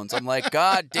 dinosaur bones. I'm like,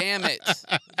 God damn it.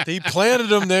 He planted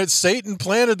them there. Satan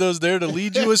planted those there to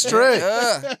lead you astray.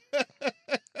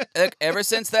 Look, ever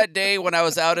since that day when I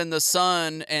was out in the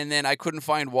sun and then I couldn't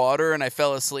find water and I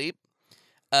fell asleep,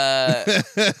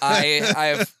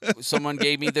 someone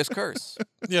gave me this curse.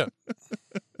 Yeah.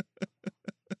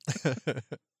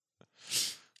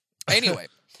 Anyway,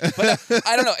 but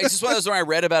I don't know. It's just one of those when I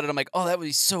read about it, I'm like, oh, that would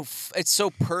be it's so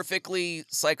perfectly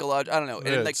psychological. I don't know. And,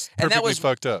 Yeah, like, it's and that perfectly was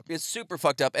fucked up. It's super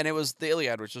fucked up. And it was the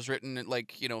Iliad, which was written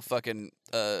fucking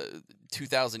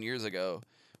 2,000 years ago,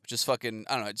 which is fucking,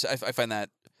 I don't know. I find that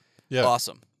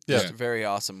awesome. Yeah. Just very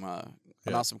awesome.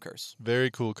 An awesome curse. Very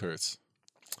cool curse.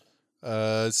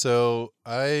 So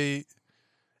I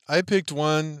picked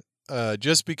one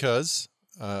just because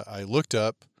I looked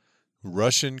up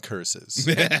Russian curses.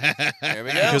 There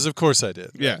we go. Because of course I did.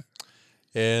 Yeah.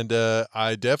 And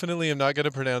I definitely am not going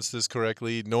to pronounce this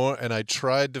correctly, and I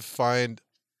tried to find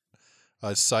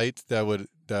a site that would,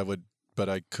 but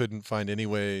I couldn't find any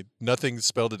way. Nothing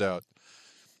spelled it out.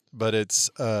 But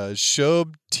it's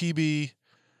Shob TB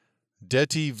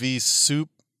Deti V Soup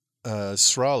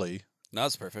Srali. No,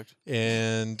 that's perfect.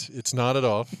 And it's not at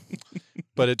all.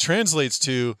 But it translates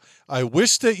to, I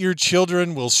wish that your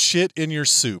children will shit in your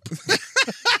soup.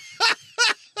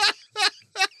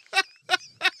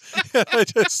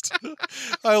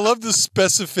 I love the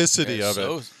specificity of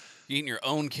it. Eating your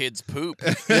own kid's poop.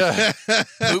 Yeah.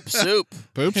 Poop soup.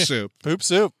 Poop soup. Poop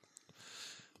soup.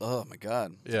 Oh, my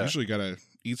God. Yeah. Usually got to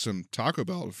eat some Taco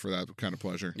Bell for that kind of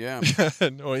pleasure. Yeah.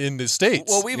 No, in the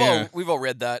States. Well, we've all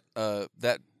read that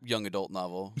young adult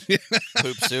novel,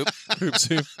 Poop Soup. Poop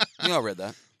soup. We all read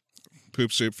that.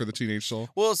 Poop soup for the teenage soul.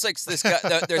 Well, it's like this guy.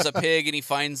 There's a pig, and he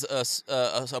finds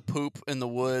a poop in the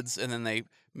woods, and then they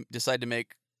decide to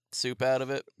make soup out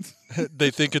of it. They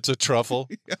think it's a truffle.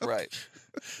 Right.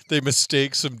 They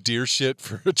mistake some deer shit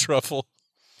for a truffle.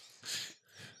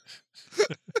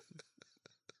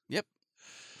 Yep.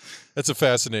 That's a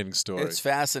fascinating story. It's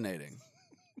fascinating.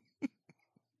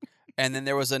 And then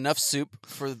there was enough soup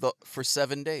for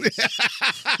 7 days.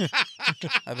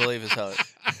 I believe is how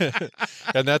it.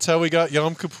 And that's how we got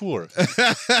Yom Kippur.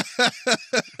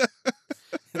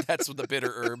 That's with the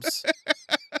bitter herbs.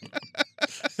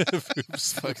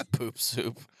 Fucking poop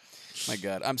soup. My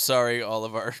God, I'm sorry, all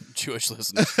of our Jewish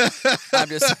listeners. I'm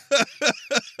just,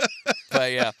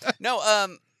 but yeah, no,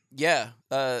 yeah,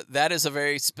 that is a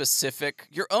very specific.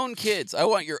 Your own kids. I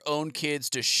want your own kids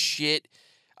to shit.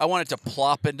 I want it to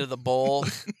plop into the bowl,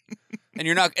 and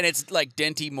you're not, and it's like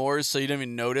Denty Moore's, so you don't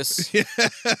even notice.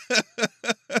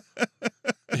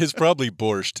 It's probably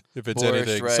borscht, if it's Borscht,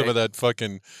 anything. right. Some of that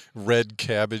fucking red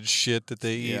cabbage shit that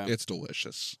they eat. Yeah. It's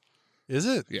delicious. Is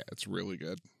it? Yeah, it's really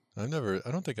good. I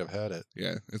don't think I've had it.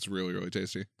 Yeah, it's really, really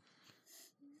tasty.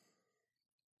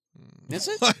 Is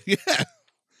it? Yeah.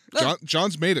 No.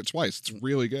 John's made it twice. It's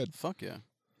really good. Fuck yeah.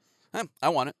 I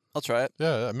want it. I'll try it.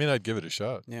 Yeah, I mean, I'd give it a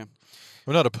shot. Yeah.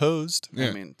 I'm not opposed. Yeah.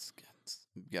 I mean, it's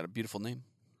got a beautiful name.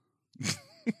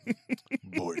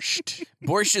 Borscht.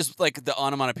 Borscht is like the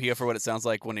onomatopoeia for what it sounds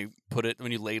like when you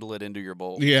ladle it into your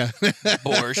bowl. Yeah.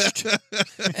 Borscht.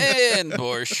 And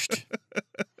borscht.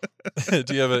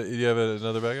 Do you have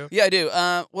another backup? Yeah, I do.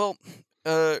 I'm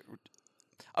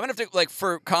gonna have to, like,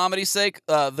 for comedy's sake,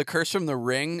 the Curse from the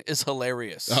Ring is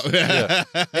hilarious. Oh, Yeah.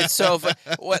 It's so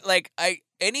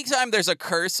anytime there's a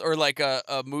curse or like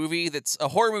a movie that's a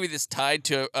horror movie that's tied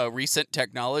to a recent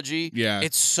technology, Yeah.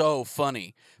 it's so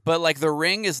funny. But like The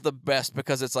Ring is the best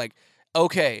because it's like,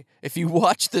 okay, if you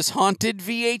watch this haunted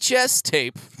VHS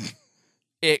tape,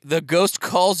 the ghost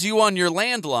calls you on your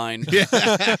landline,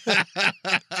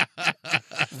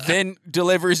 then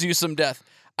delivers you some death.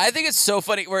 I think it's so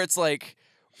funny where it's like,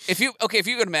 if you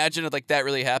could imagine it like that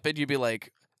really happened, you'd be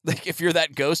like if you're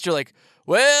that ghost, you're like,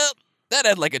 well, that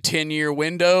had like a 10-year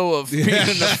window of being an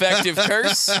effective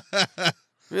curse.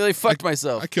 Really fucked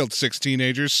myself. I killed 6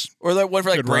 teenagers. Or that one for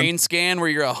like Good run. Brain Scan where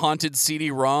you're a haunted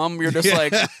CD-ROM. You're just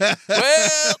like,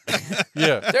 well,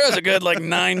 Yeah. there was a good like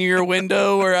 9-year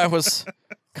window where I was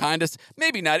kind of,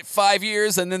 maybe not 5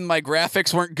 years, and then my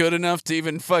graphics weren't good enough to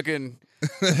even fucking,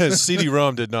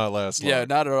 CD-ROM did not last long. yeah,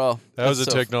 not at all. That was a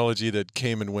That's so technology that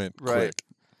came and went Right.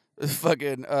 quick.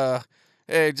 fucking,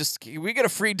 hey, just, can we get a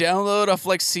free download off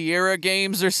like Sierra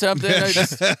Games or something?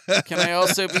 Can I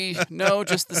also be, no,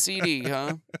 just the CD,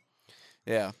 huh?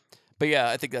 Yeah. But yeah,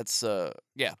 I think that's,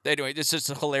 yeah. Anyway, it's just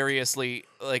hilariously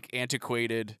like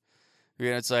antiquated.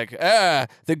 You know, it's like,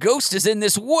 the ghost is in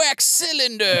this wax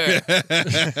cylinder.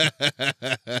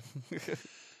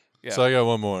 Yeah. So I got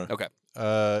one more. Okay.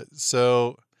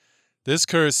 So this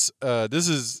curse, this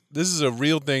is a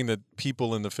real thing that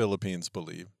people in the Philippines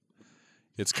believe.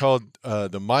 It's called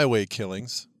the My Way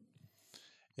killings,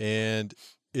 and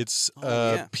it's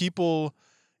yeah. people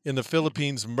in the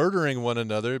Philippines murdering one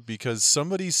another because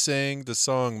somebody sang the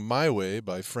song My Way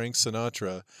by Frank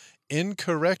Sinatra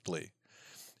incorrectly.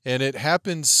 And it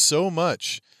happens so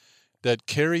much that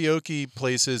karaoke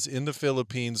places in the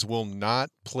Philippines will not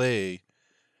play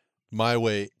My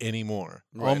Way anymore.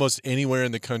 Right. Almost anywhere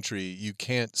in the country, you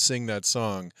can't sing that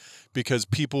song because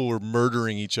people were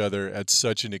murdering each other at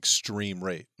such an extreme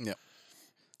rate. Yeah.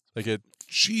 Like it,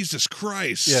 Jesus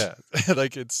Christ. yeah,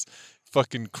 like it's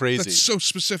fucking crazy. That's so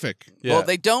specific. Yeah. Well,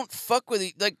 they don't fuck with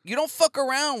like you don't fuck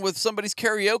around with somebody's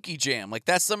karaoke jam. Like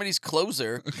that's somebody's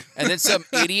closer, and then some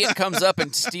idiot comes up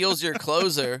and steals your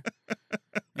closer.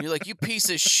 And you're like, you piece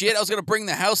of shit! I was gonna bring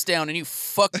the house down, and you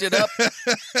fucked it up.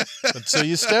 And so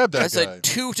you stabbed that That's guy. a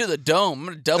 2 to the dome. I'm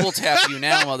gonna double tap you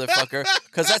now, motherfucker,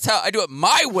 because that's how I do it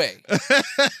my way.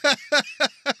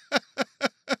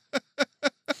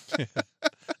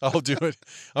 I'll do it.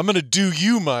 I'm going to do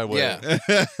you my way.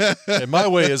 Yeah. And my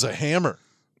way is a hammer.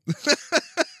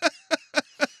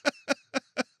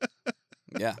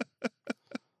 Yeah.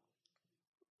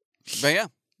 But yeah.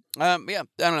 Yeah, I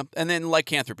don't know. And then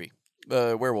lycanthropy,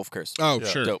 werewolf curse. Oh, Yeah.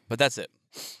 sure. Dope, but that's it.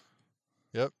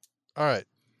 Yep. All right.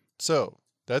 So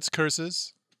that's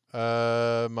curses.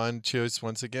 Mine choice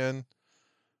once again.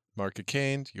 Mark of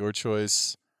Cain. Your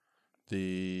choice.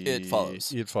 It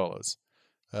Follows. It Follows.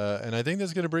 And I think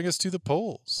that's going to bring us to the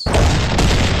polls.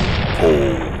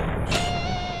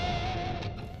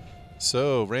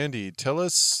 So, Randy, tell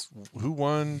us who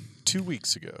won 2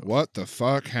 weeks ago. What the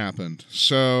fuck happened?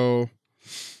 So,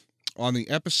 on the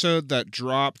episode that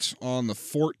dropped on the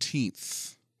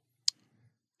 14th,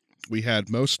 we had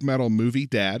Most Metal Movie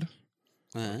Dad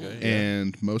Okay.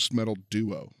 and Most Metal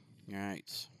Duo. All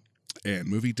right. And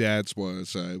Movie Dad's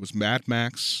was it was Mad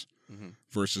Max Mhm.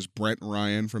 versus Brent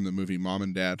Ryan from the movie Mom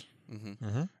and Dad,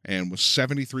 Mm-hmm. and with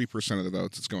 73% of the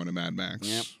votes, it's going to Mad Max.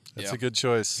 Yep. That's Yeah. a good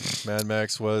choice. Mad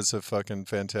Max was a fucking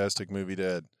fantastic movie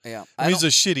dad. Yeah. I mean, he's a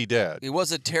shitty dad. He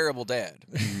was a terrible dad.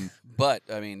 But,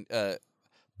 I mean,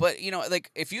 but, you know,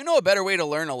 like, if you know a better way to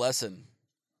learn a lesson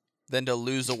than to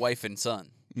lose a wife and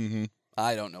son, Mm-hmm.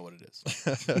 I don't know what it is.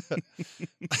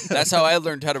 That's how I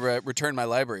learned how to return my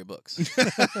library books.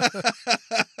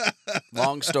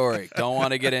 Long story. Don't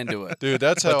want to get into it. Dude,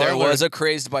 that's how But there I was learned. a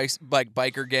crazed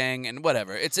biker gang and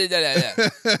whatever. It's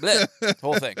bleh,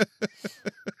 whole thing.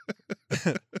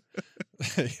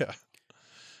 Yeah.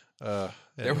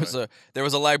 There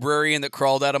was a librarian that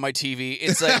crawled out of my TV.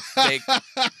 It's like I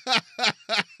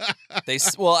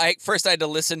had to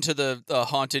listen to the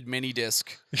haunted mini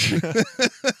disc.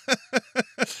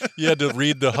 You had to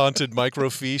read the haunted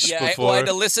microfiche Yeah, before. I had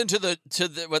to listen to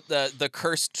the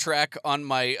cursed track on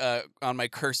my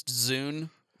cursed Zune.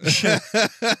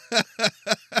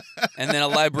 And then a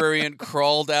librarian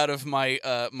crawled out of my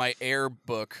my Air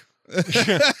book.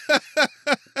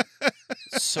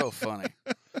 So funny.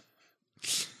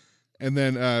 And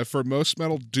then for Most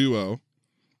Metal Duo,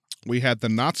 we had the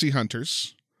Nazi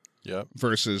Hunters Yep.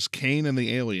 versus Kane and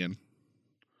the Alien.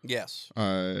 Yes.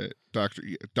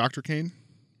 Dr. Kane?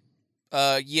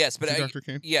 Yes, but Is it Dr.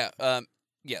 Kane? yeah.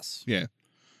 Yes. Yeah.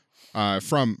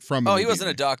 From the Oh, he movie.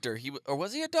 wasn't a doctor. Or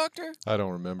was he a doctor? I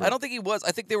don't remember. I don't think he was.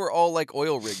 I think they were all like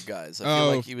oil rig guys. I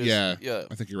feel like he was. yeah. Yeah.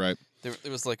 I think you're right. It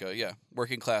was like a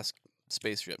working class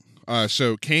spaceship.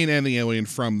 So Kane and the Alien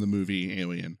from the movie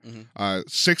Alien.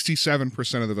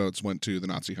 67% of the votes went to the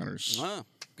Nazi Hunters. Ah,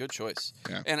 good choice.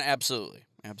 Yeah. And absolutely.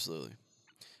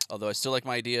 Although I still like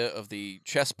my idea of the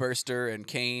chest burster and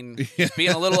Kane just being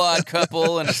a little odd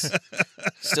couple and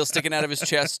still sticking out of his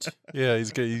chest. Yeah,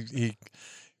 he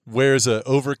wears a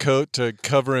overcoat to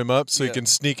cover him up so he Yeah. can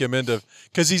sneak him into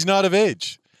because he's not of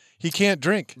age. He can't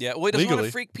drink. Yeah, well, he doesn't want legally.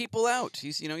 to freak people out.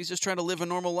 He's just trying to live a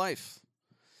normal life.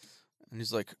 And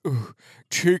he's like, "Ugh,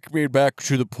 take me back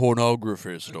to the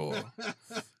pornography store.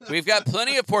 We've got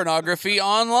plenty of pornography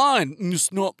online.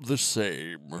 It's not the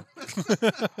same.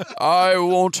 I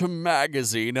want a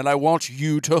magazine, and I want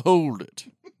you to hold it."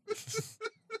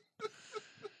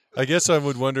 I guess I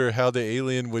would wonder how the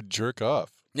alien would jerk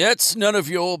off. It's none of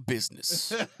your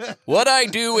business. What I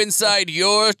do inside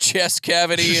your chest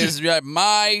cavity is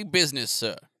my business,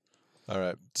 sir. All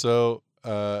right. So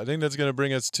I think that's going to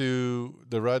bring us to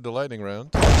the Ride the Lightning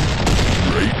round.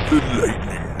 Ride the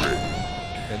lightning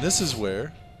round. And this is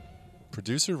where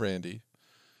producer Randy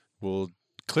will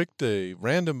click the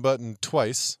random button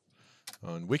twice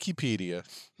on Wikipedia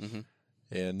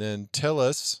and then tell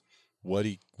us what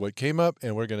came up,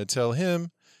 and we're going to tell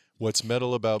him what's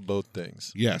metal about both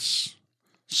things. Yes.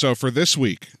 So for this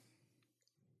week,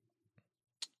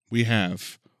 we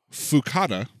have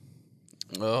Fukata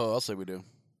Oh, I'll say we do.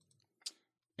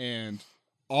 and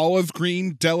Olive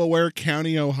Green, Delaware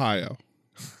County, Ohio.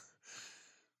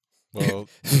 Well,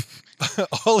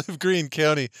 Olive Green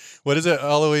County. What is it?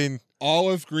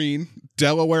 Olive Green,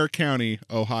 Delaware County,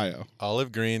 Ohio.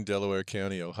 Olive Green, Delaware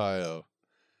County, Ohio.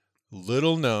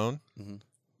 Little known.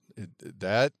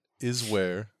 That is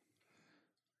where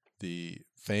the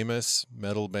famous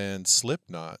metal band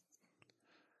Slipknot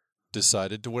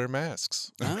decided to wear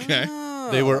masks. Okay.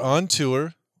 They were on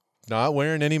tour, not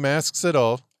wearing any masks at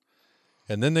all.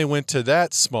 And then they went to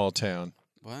that small town.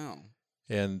 Wow.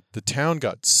 And the town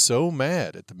got so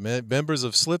mad at the members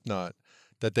of Slipknot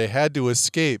that they had to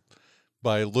escape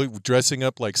by dressing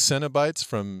up like Cenobites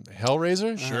from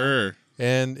Hellraiser. Sure.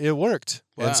 And it worked.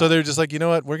 Wow. And so they're just like, you know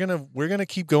what? We're gonna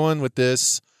keep going with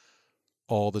this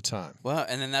all the time. Wow.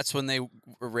 And then that's when they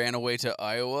ran away to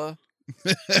Iowa.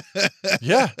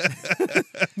 Yeah.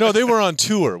 No, they were on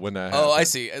tour when that happened. Oh, I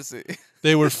see.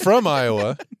 They were from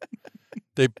Iowa.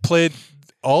 They played.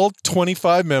 All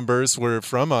 25 members were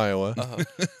from Iowa.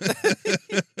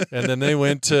 And then they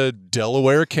went to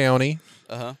Delaware County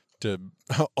to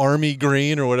Army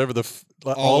Green or whatever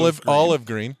Olive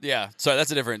Green. Yeah. Sorry,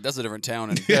 that's a different town.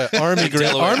 And Yeah, Army Green.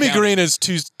 Delaware Army County. Green is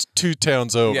two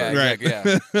towns over. yeah, Right.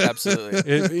 exactly, yeah,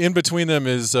 absolutely. In between them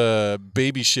is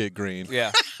Baby Shit Green.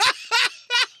 Yeah.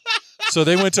 So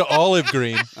they went to Olive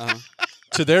Green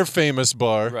to their famous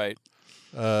bar, Right.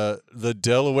 the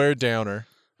Delaware Downer.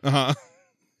 Uh-huh.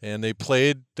 And they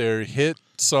played their hit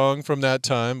song from that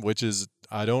time, which is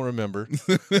I Don't Remember.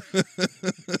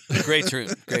 Great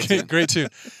tune. Great tune. Great tune.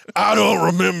 I don't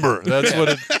remember. That's what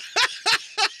it.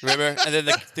 Remember? And then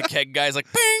the keg guy's like,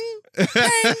 ping,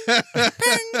 ping,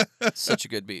 ping. Such a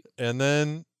good beat. And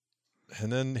then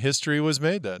history was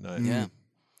made that night. Yeah.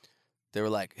 They were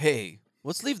like, hey,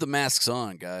 let's leave the masks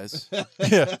on, guys.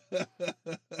 Yeah.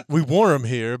 We wore them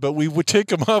here, but we would take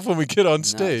them off when we get on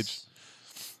stage. Nice.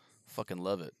 Fucking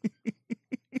love it.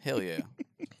 Hell yeah.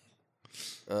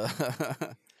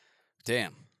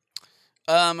 Damn.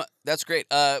 That's great.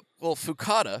 Well,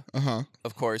 Fukata,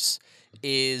 of course,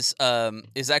 is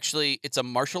actually it's a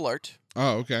martial art.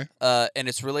 Oh, okay. And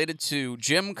it's related to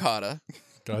Gym Kata,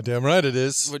 Goddamn right it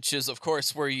is. which is of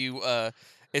course where you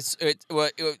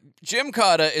Gym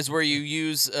Kata is where you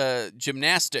use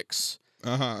gymnastics.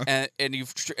 And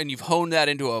you've honed that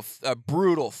into a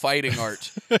brutal fighting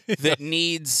art that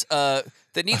needs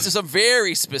some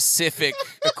very specific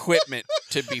equipment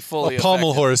to be fully A pommel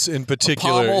effective. horse in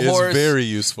particular pommel is horse, very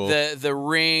useful. The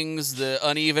rings, the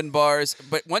uneven bars.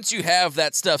 But once you have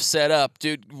that stuff set up,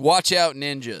 dude, watch out,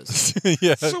 ninjas.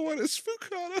 Yeah. So what is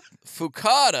Fukata?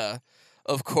 Fukata,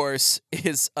 of course,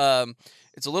 is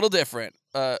it's a little different.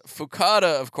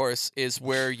 Fukata, of course, is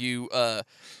where you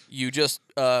just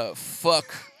fuck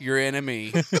your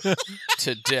enemy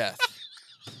to death.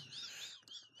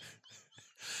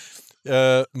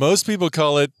 Most people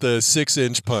call it the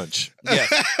 6-inch punch.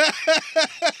 Yes.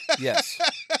 Yes.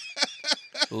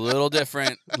 A little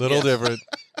different. Little Yes. different.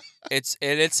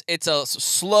 It's a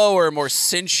slower, more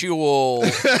sensual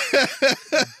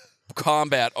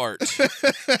combat art.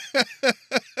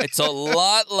 It's a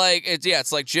lot like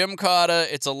it's like Gym Kata.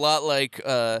 It's a lot like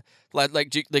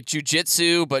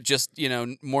jujitsu, but just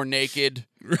more naked.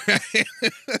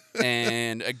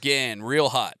 And again, real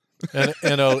hot.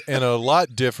 and a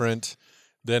lot different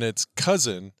than its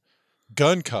cousin,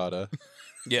 Gun Kata.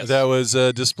 Yes. That was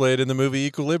displayed in the movie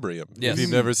Equilibrium. Yes. If you've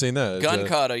never seen that. Gun It's,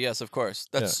 Kata, yes, of course.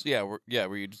 That's where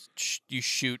you you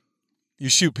shoot you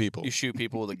shoot people. you shoot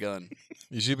people with a gun,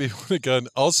 You shoot people with a gun.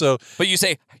 Also, but you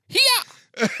say "Hia!"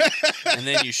 and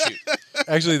then you shoot.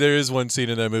 actually, there is one scene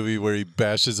in that movie where he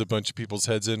bashes a bunch of people's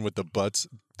heads in with the butt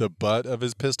of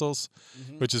his pistols,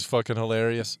 which is fucking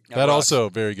hilarious. That That rocks. also a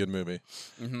very good movie.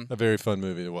 A very fun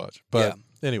movie to watch. But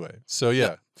anyway, so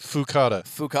yeah. Fukata.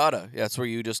 Fukata. Yeah, that's where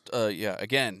you just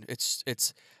again,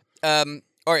 it's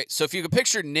all right, so if you could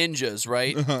picture ninjas,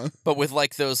 right? But with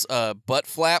like those butt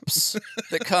flaps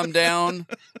that come down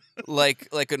like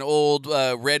an old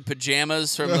red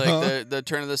pajamas from like the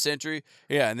turn of the century.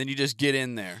 Yeah, and then you just get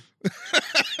in there.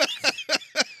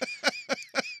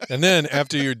 And then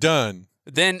after you're done,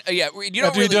 Then you don't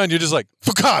after you're done, you're just like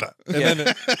Fukata. And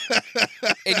then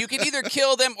and you can either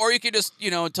kill them or you can just,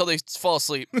 until they fall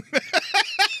asleep.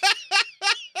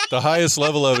 the highest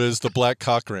level of it is the black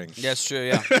cock ring. That's true,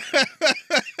 yeah.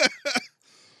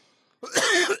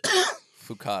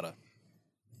 Fukata.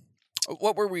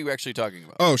 What were we actually talking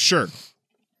about? Oh, sure.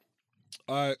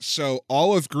 So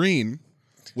Olive Green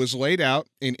was laid out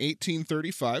in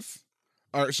 1835.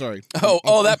 Sorry.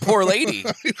 Oh, that poor lady.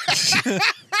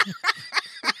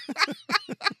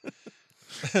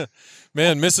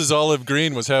 Man, Mrs. Olive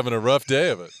Green was having a rough day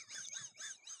of it.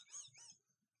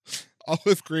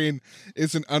 Olive Green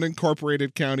is an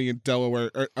unincorporated county in Delaware,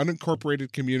 or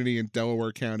unincorporated community in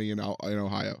Delaware County in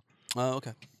Ohio. Oh,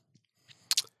 okay.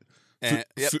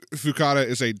 Yep. Fukata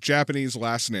is a Japanese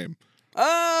last name.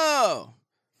 Oh,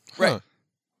 right. Huh.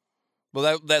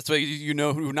 Well, that's why you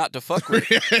know who not to fuck with.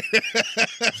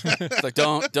 It's like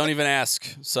don't even ask,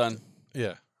 son.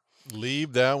 Yeah.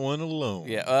 Leave that one alone.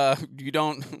 Yeah. You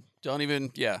don't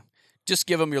even. Yeah. Just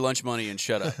give them your lunch money and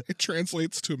shut up. It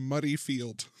translates to muddy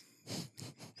field.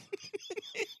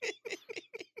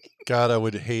 God, I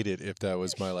would hate it if that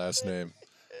was my last name.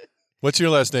 What's your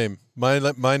last name? My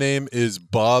name is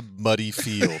Bob Muddy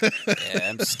Field. Yeah,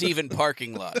 I'm Steven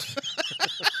Parking Lot.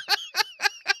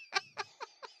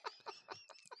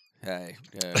 Hey.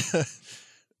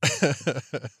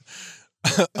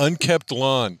 Unkept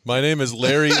Lawn. My name is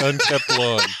Larry Unkept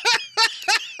Lawn.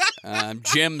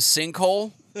 Jim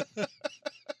Sinkhole.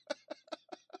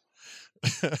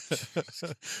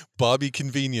 Bobby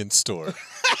Convenience Store.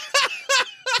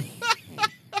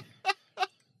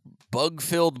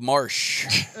 Bug-filled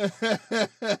Marsh.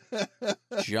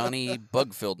 Johnny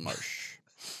Bug-filled Marsh.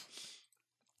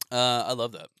 I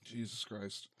love that. Jesus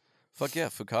Christ. Fuck yeah,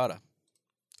 Fukata.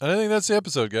 I think that's the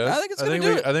episode, guys. I think it's gonna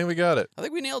do it. I think we got it. I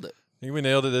think we nailed it. I think we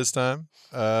nailed it this time.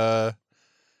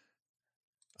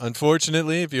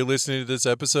 Unfortunately, if you're listening to this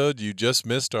episode, you just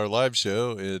missed our live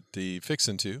show at the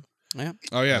Fixin' 2. Yeah.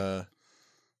 Oh, yeah.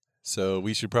 So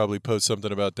we should probably post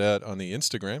something about that on the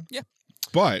Instagram. Yeah.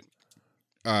 But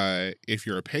if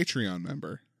you're a Patreon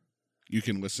member, you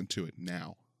can listen to it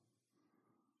now.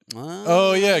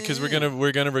 Oh yeah, because we're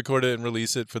gonna record it and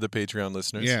release it for the Patreon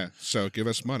listeners. Yeah, so give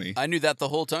us money I knew that the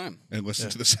whole time. and listen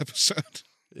to this episode.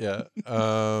 Yeah.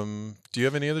 Do you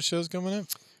have any other shows coming up?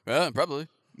 Probably.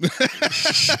 Look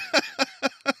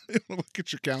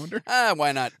at your calendar.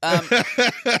 Why not? I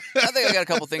think I got a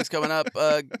couple things coming up.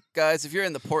 Guys, if you're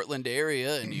in the Portland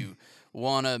area and you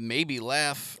want to maybe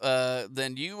laugh,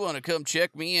 then you want to come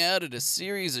check me out at a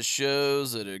series of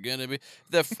shows that are going to be...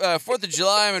 The 4th of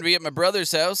July, I'm going to be at my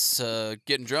brother's house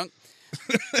getting drunk.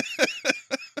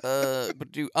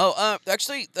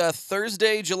 Actually,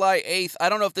 Thursday, July 8th. I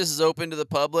don't know if this is open to the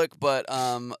public, but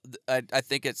I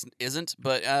think it isn't.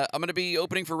 But I'm going to be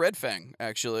opening for Red Fang,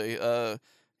 actually,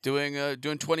 doing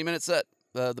 20-minute set.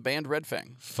 The band Red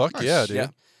Fang. Fuck Nice. yeah, dude. Yeah.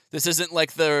 This isn't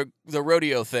like the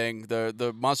rodeo thing,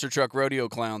 the monster truck rodeo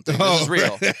clown thing. This is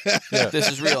real. Yeah.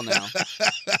 This is real now.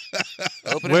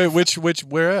 Opening.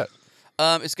 Where at?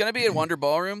 It's gonna be at Wonder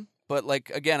Ballroom, but like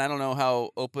again, I don't know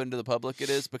how open to the public it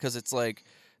is because it's like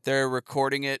they're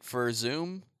recording it for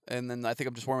Zoom, and then I think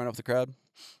I'm just warming up the crowd.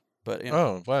 But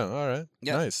Oh wow! All right.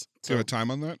 Yeah. Nice. Do you have a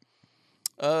time on that?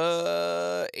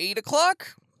 8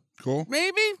 o'clock Cool.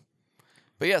 maybe.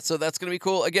 But yeah, so that's gonna be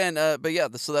cool again. But yeah,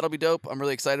 so that'll be dope. I'm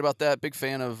really excited about that. Big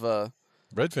fan of.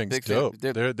 Red Fang's Big fan. dope.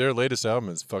 They're- Their latest album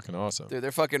is fucking awesome.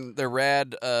 They're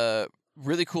rad.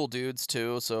 Really cool dudes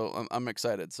too. So I'm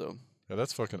excited. So Yeah,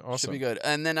 that's fucking awesome. should be good.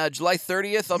 And then July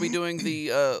 30th, I'll be doing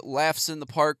the Laughs in the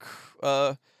Park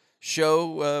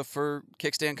show for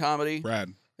Kickstand Comedy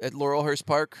Brad. at Laurelhurst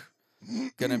Park.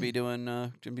 Gonna be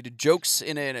doing jokes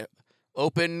in an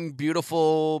open,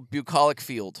 beautiful, bucolic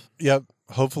field Yep.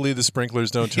 Hopefully the sprinklers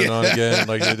don't turn on again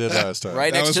like they did last time.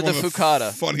 right That next was to one the of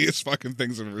Fukata. Funniest fucking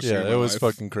things I've ever seen. Yeah, in it my was life.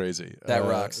 fucking crazy. That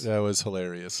rocks. That was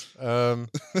hilarious. So-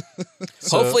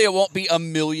 Hopefully, it won't be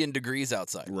 1,000,000 degrees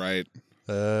outside. Right.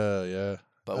 Yeah.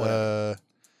 But whatever.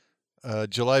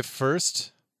 July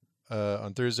 1st,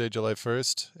 on Thursday, July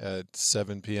 1st at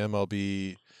 7 p.m. I'll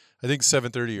be, I think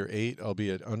 7:30 or 8. I'll be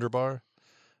at Underbar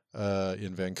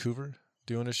in Vancouver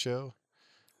doing a show.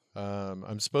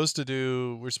 We're supposed to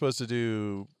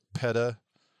do PETA,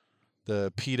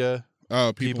 the PETA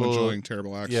Oh, people enjoying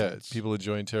terrible accidents. Yeah, people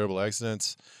enjoying terrible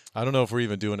accidents. I don't know if we're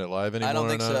even doing it live anymore. I don't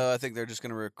think or not. so. I think they're just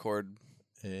going to record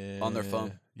on their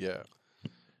phone. Yeah.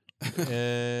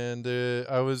 And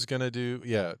I was gonna do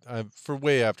for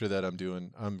way after that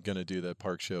I'm gonna do the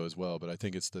park show as well, but I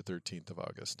think it's the 13th of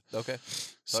August. Okay.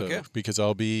 So Okay. because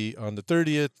I'll be on the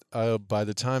 30th, by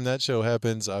the time that show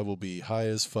happens, I will be high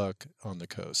as fuck on the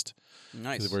coast.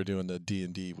 Nice. Because we're doing the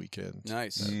D&D weekend.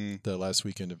 Nice. The last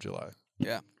weekend of July.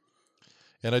 Yeah.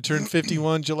 And I turned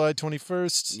 51 July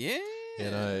 21st. Yeah.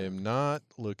 And I am not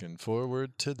looking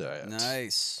forward to that.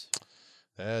 Nice.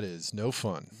 That is no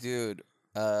fun. Dude,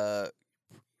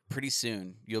 pretty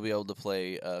soon you'll be able to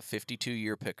play a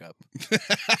 52-year pickup.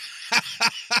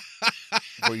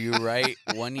 Where you write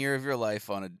 1 year of your life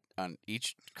on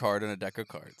each card on a deck of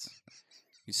cards.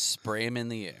 You spray them in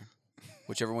the air.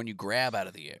 Whichever one you grab out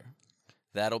of the air.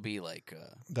 That'll be like...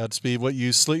 That's be what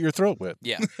you slit your throat with.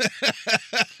 Yeah.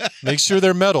 Make sure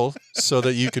they're metal so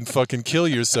that you can fucking kill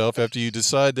yourself after you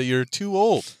decide that you're too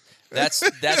old. That's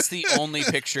the only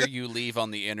picture you leave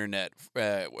on the internet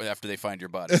after they find your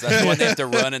body. That's the one they have to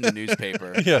run in the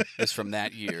newspaper. Yeah. Is from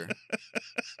that year.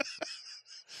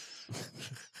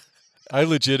 I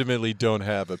legitimately don't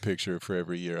have a picture for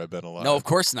every year I've been alive. No, of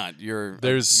course not. You're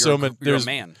a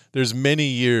man. There's many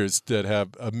years that have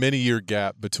a many year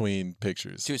gap between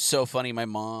pictures. Dude, it's so funny. My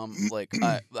mom, we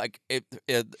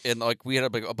had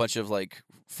a bunch of like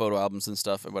photo albums and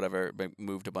stuff and whatever.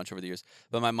 Moved a bunch over the years,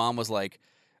 but my mom was like,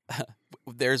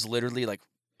 "There's literally like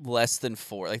less than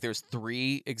 4. Like there's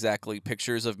 3 exactly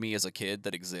pictures of me as a kid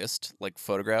that exist, like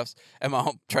photographs." And my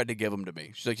mom tried to give them to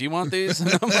me. She's like, "Do you want these?" And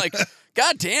I'm like,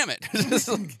 "God damn it! Just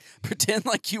like, pretend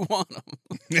like you want them."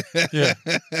 Yeah.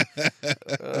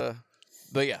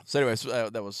 But yeah. So anyways,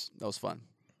 that was fun.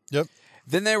 Yep.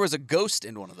 Then there was a ghost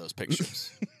in one of those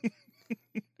pictures.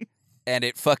 And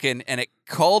it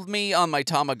called me on my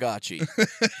Tamagotchi.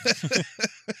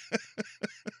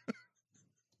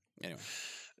 Anyway.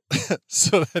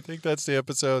 So I think that's the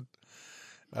episode.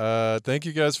 Thank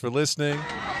you guys for listening.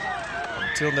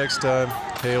 Until next time,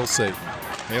 hail Satan.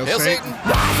 Hail Hail Satan. Satan!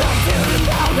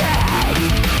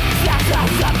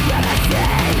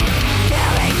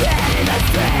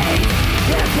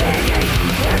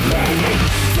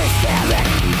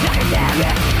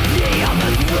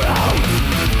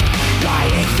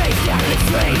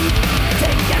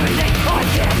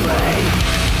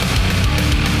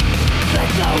 Let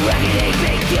the reckoning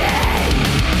begin.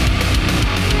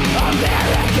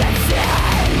 American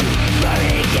sin,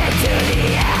 burning into the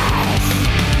ash.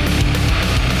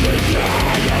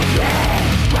 Begin again.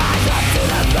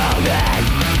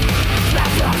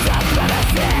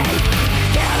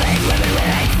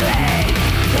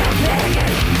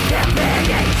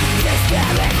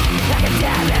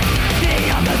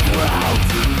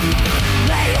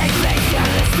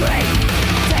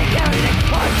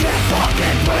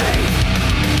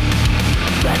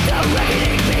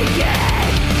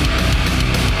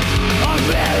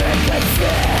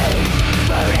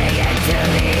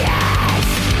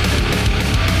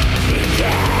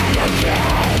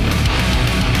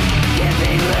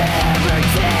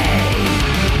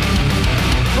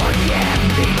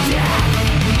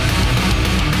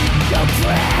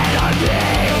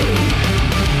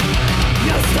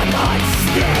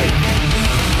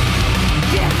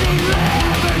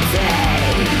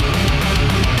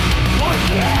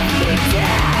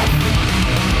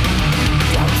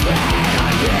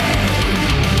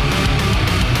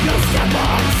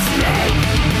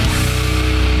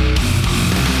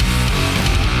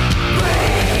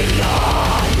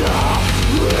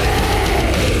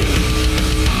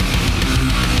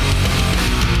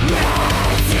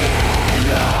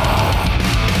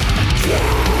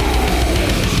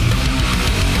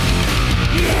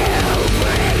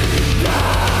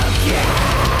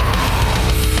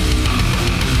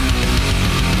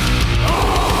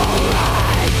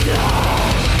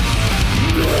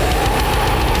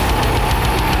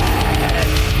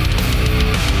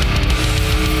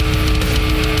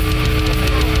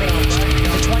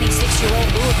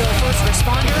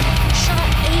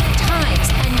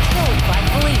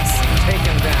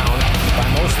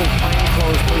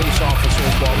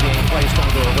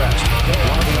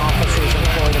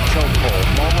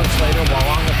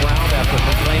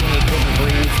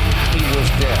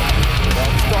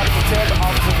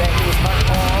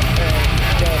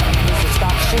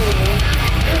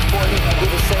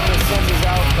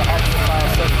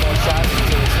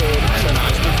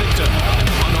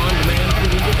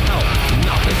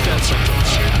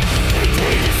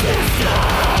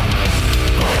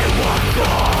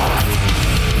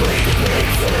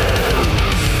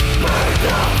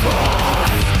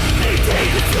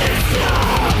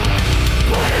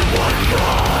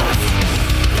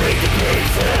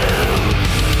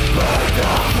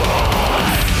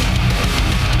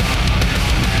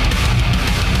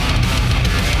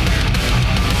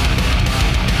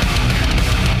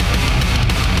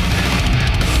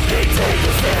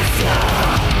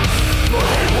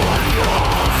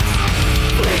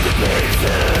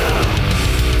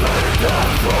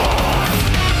 The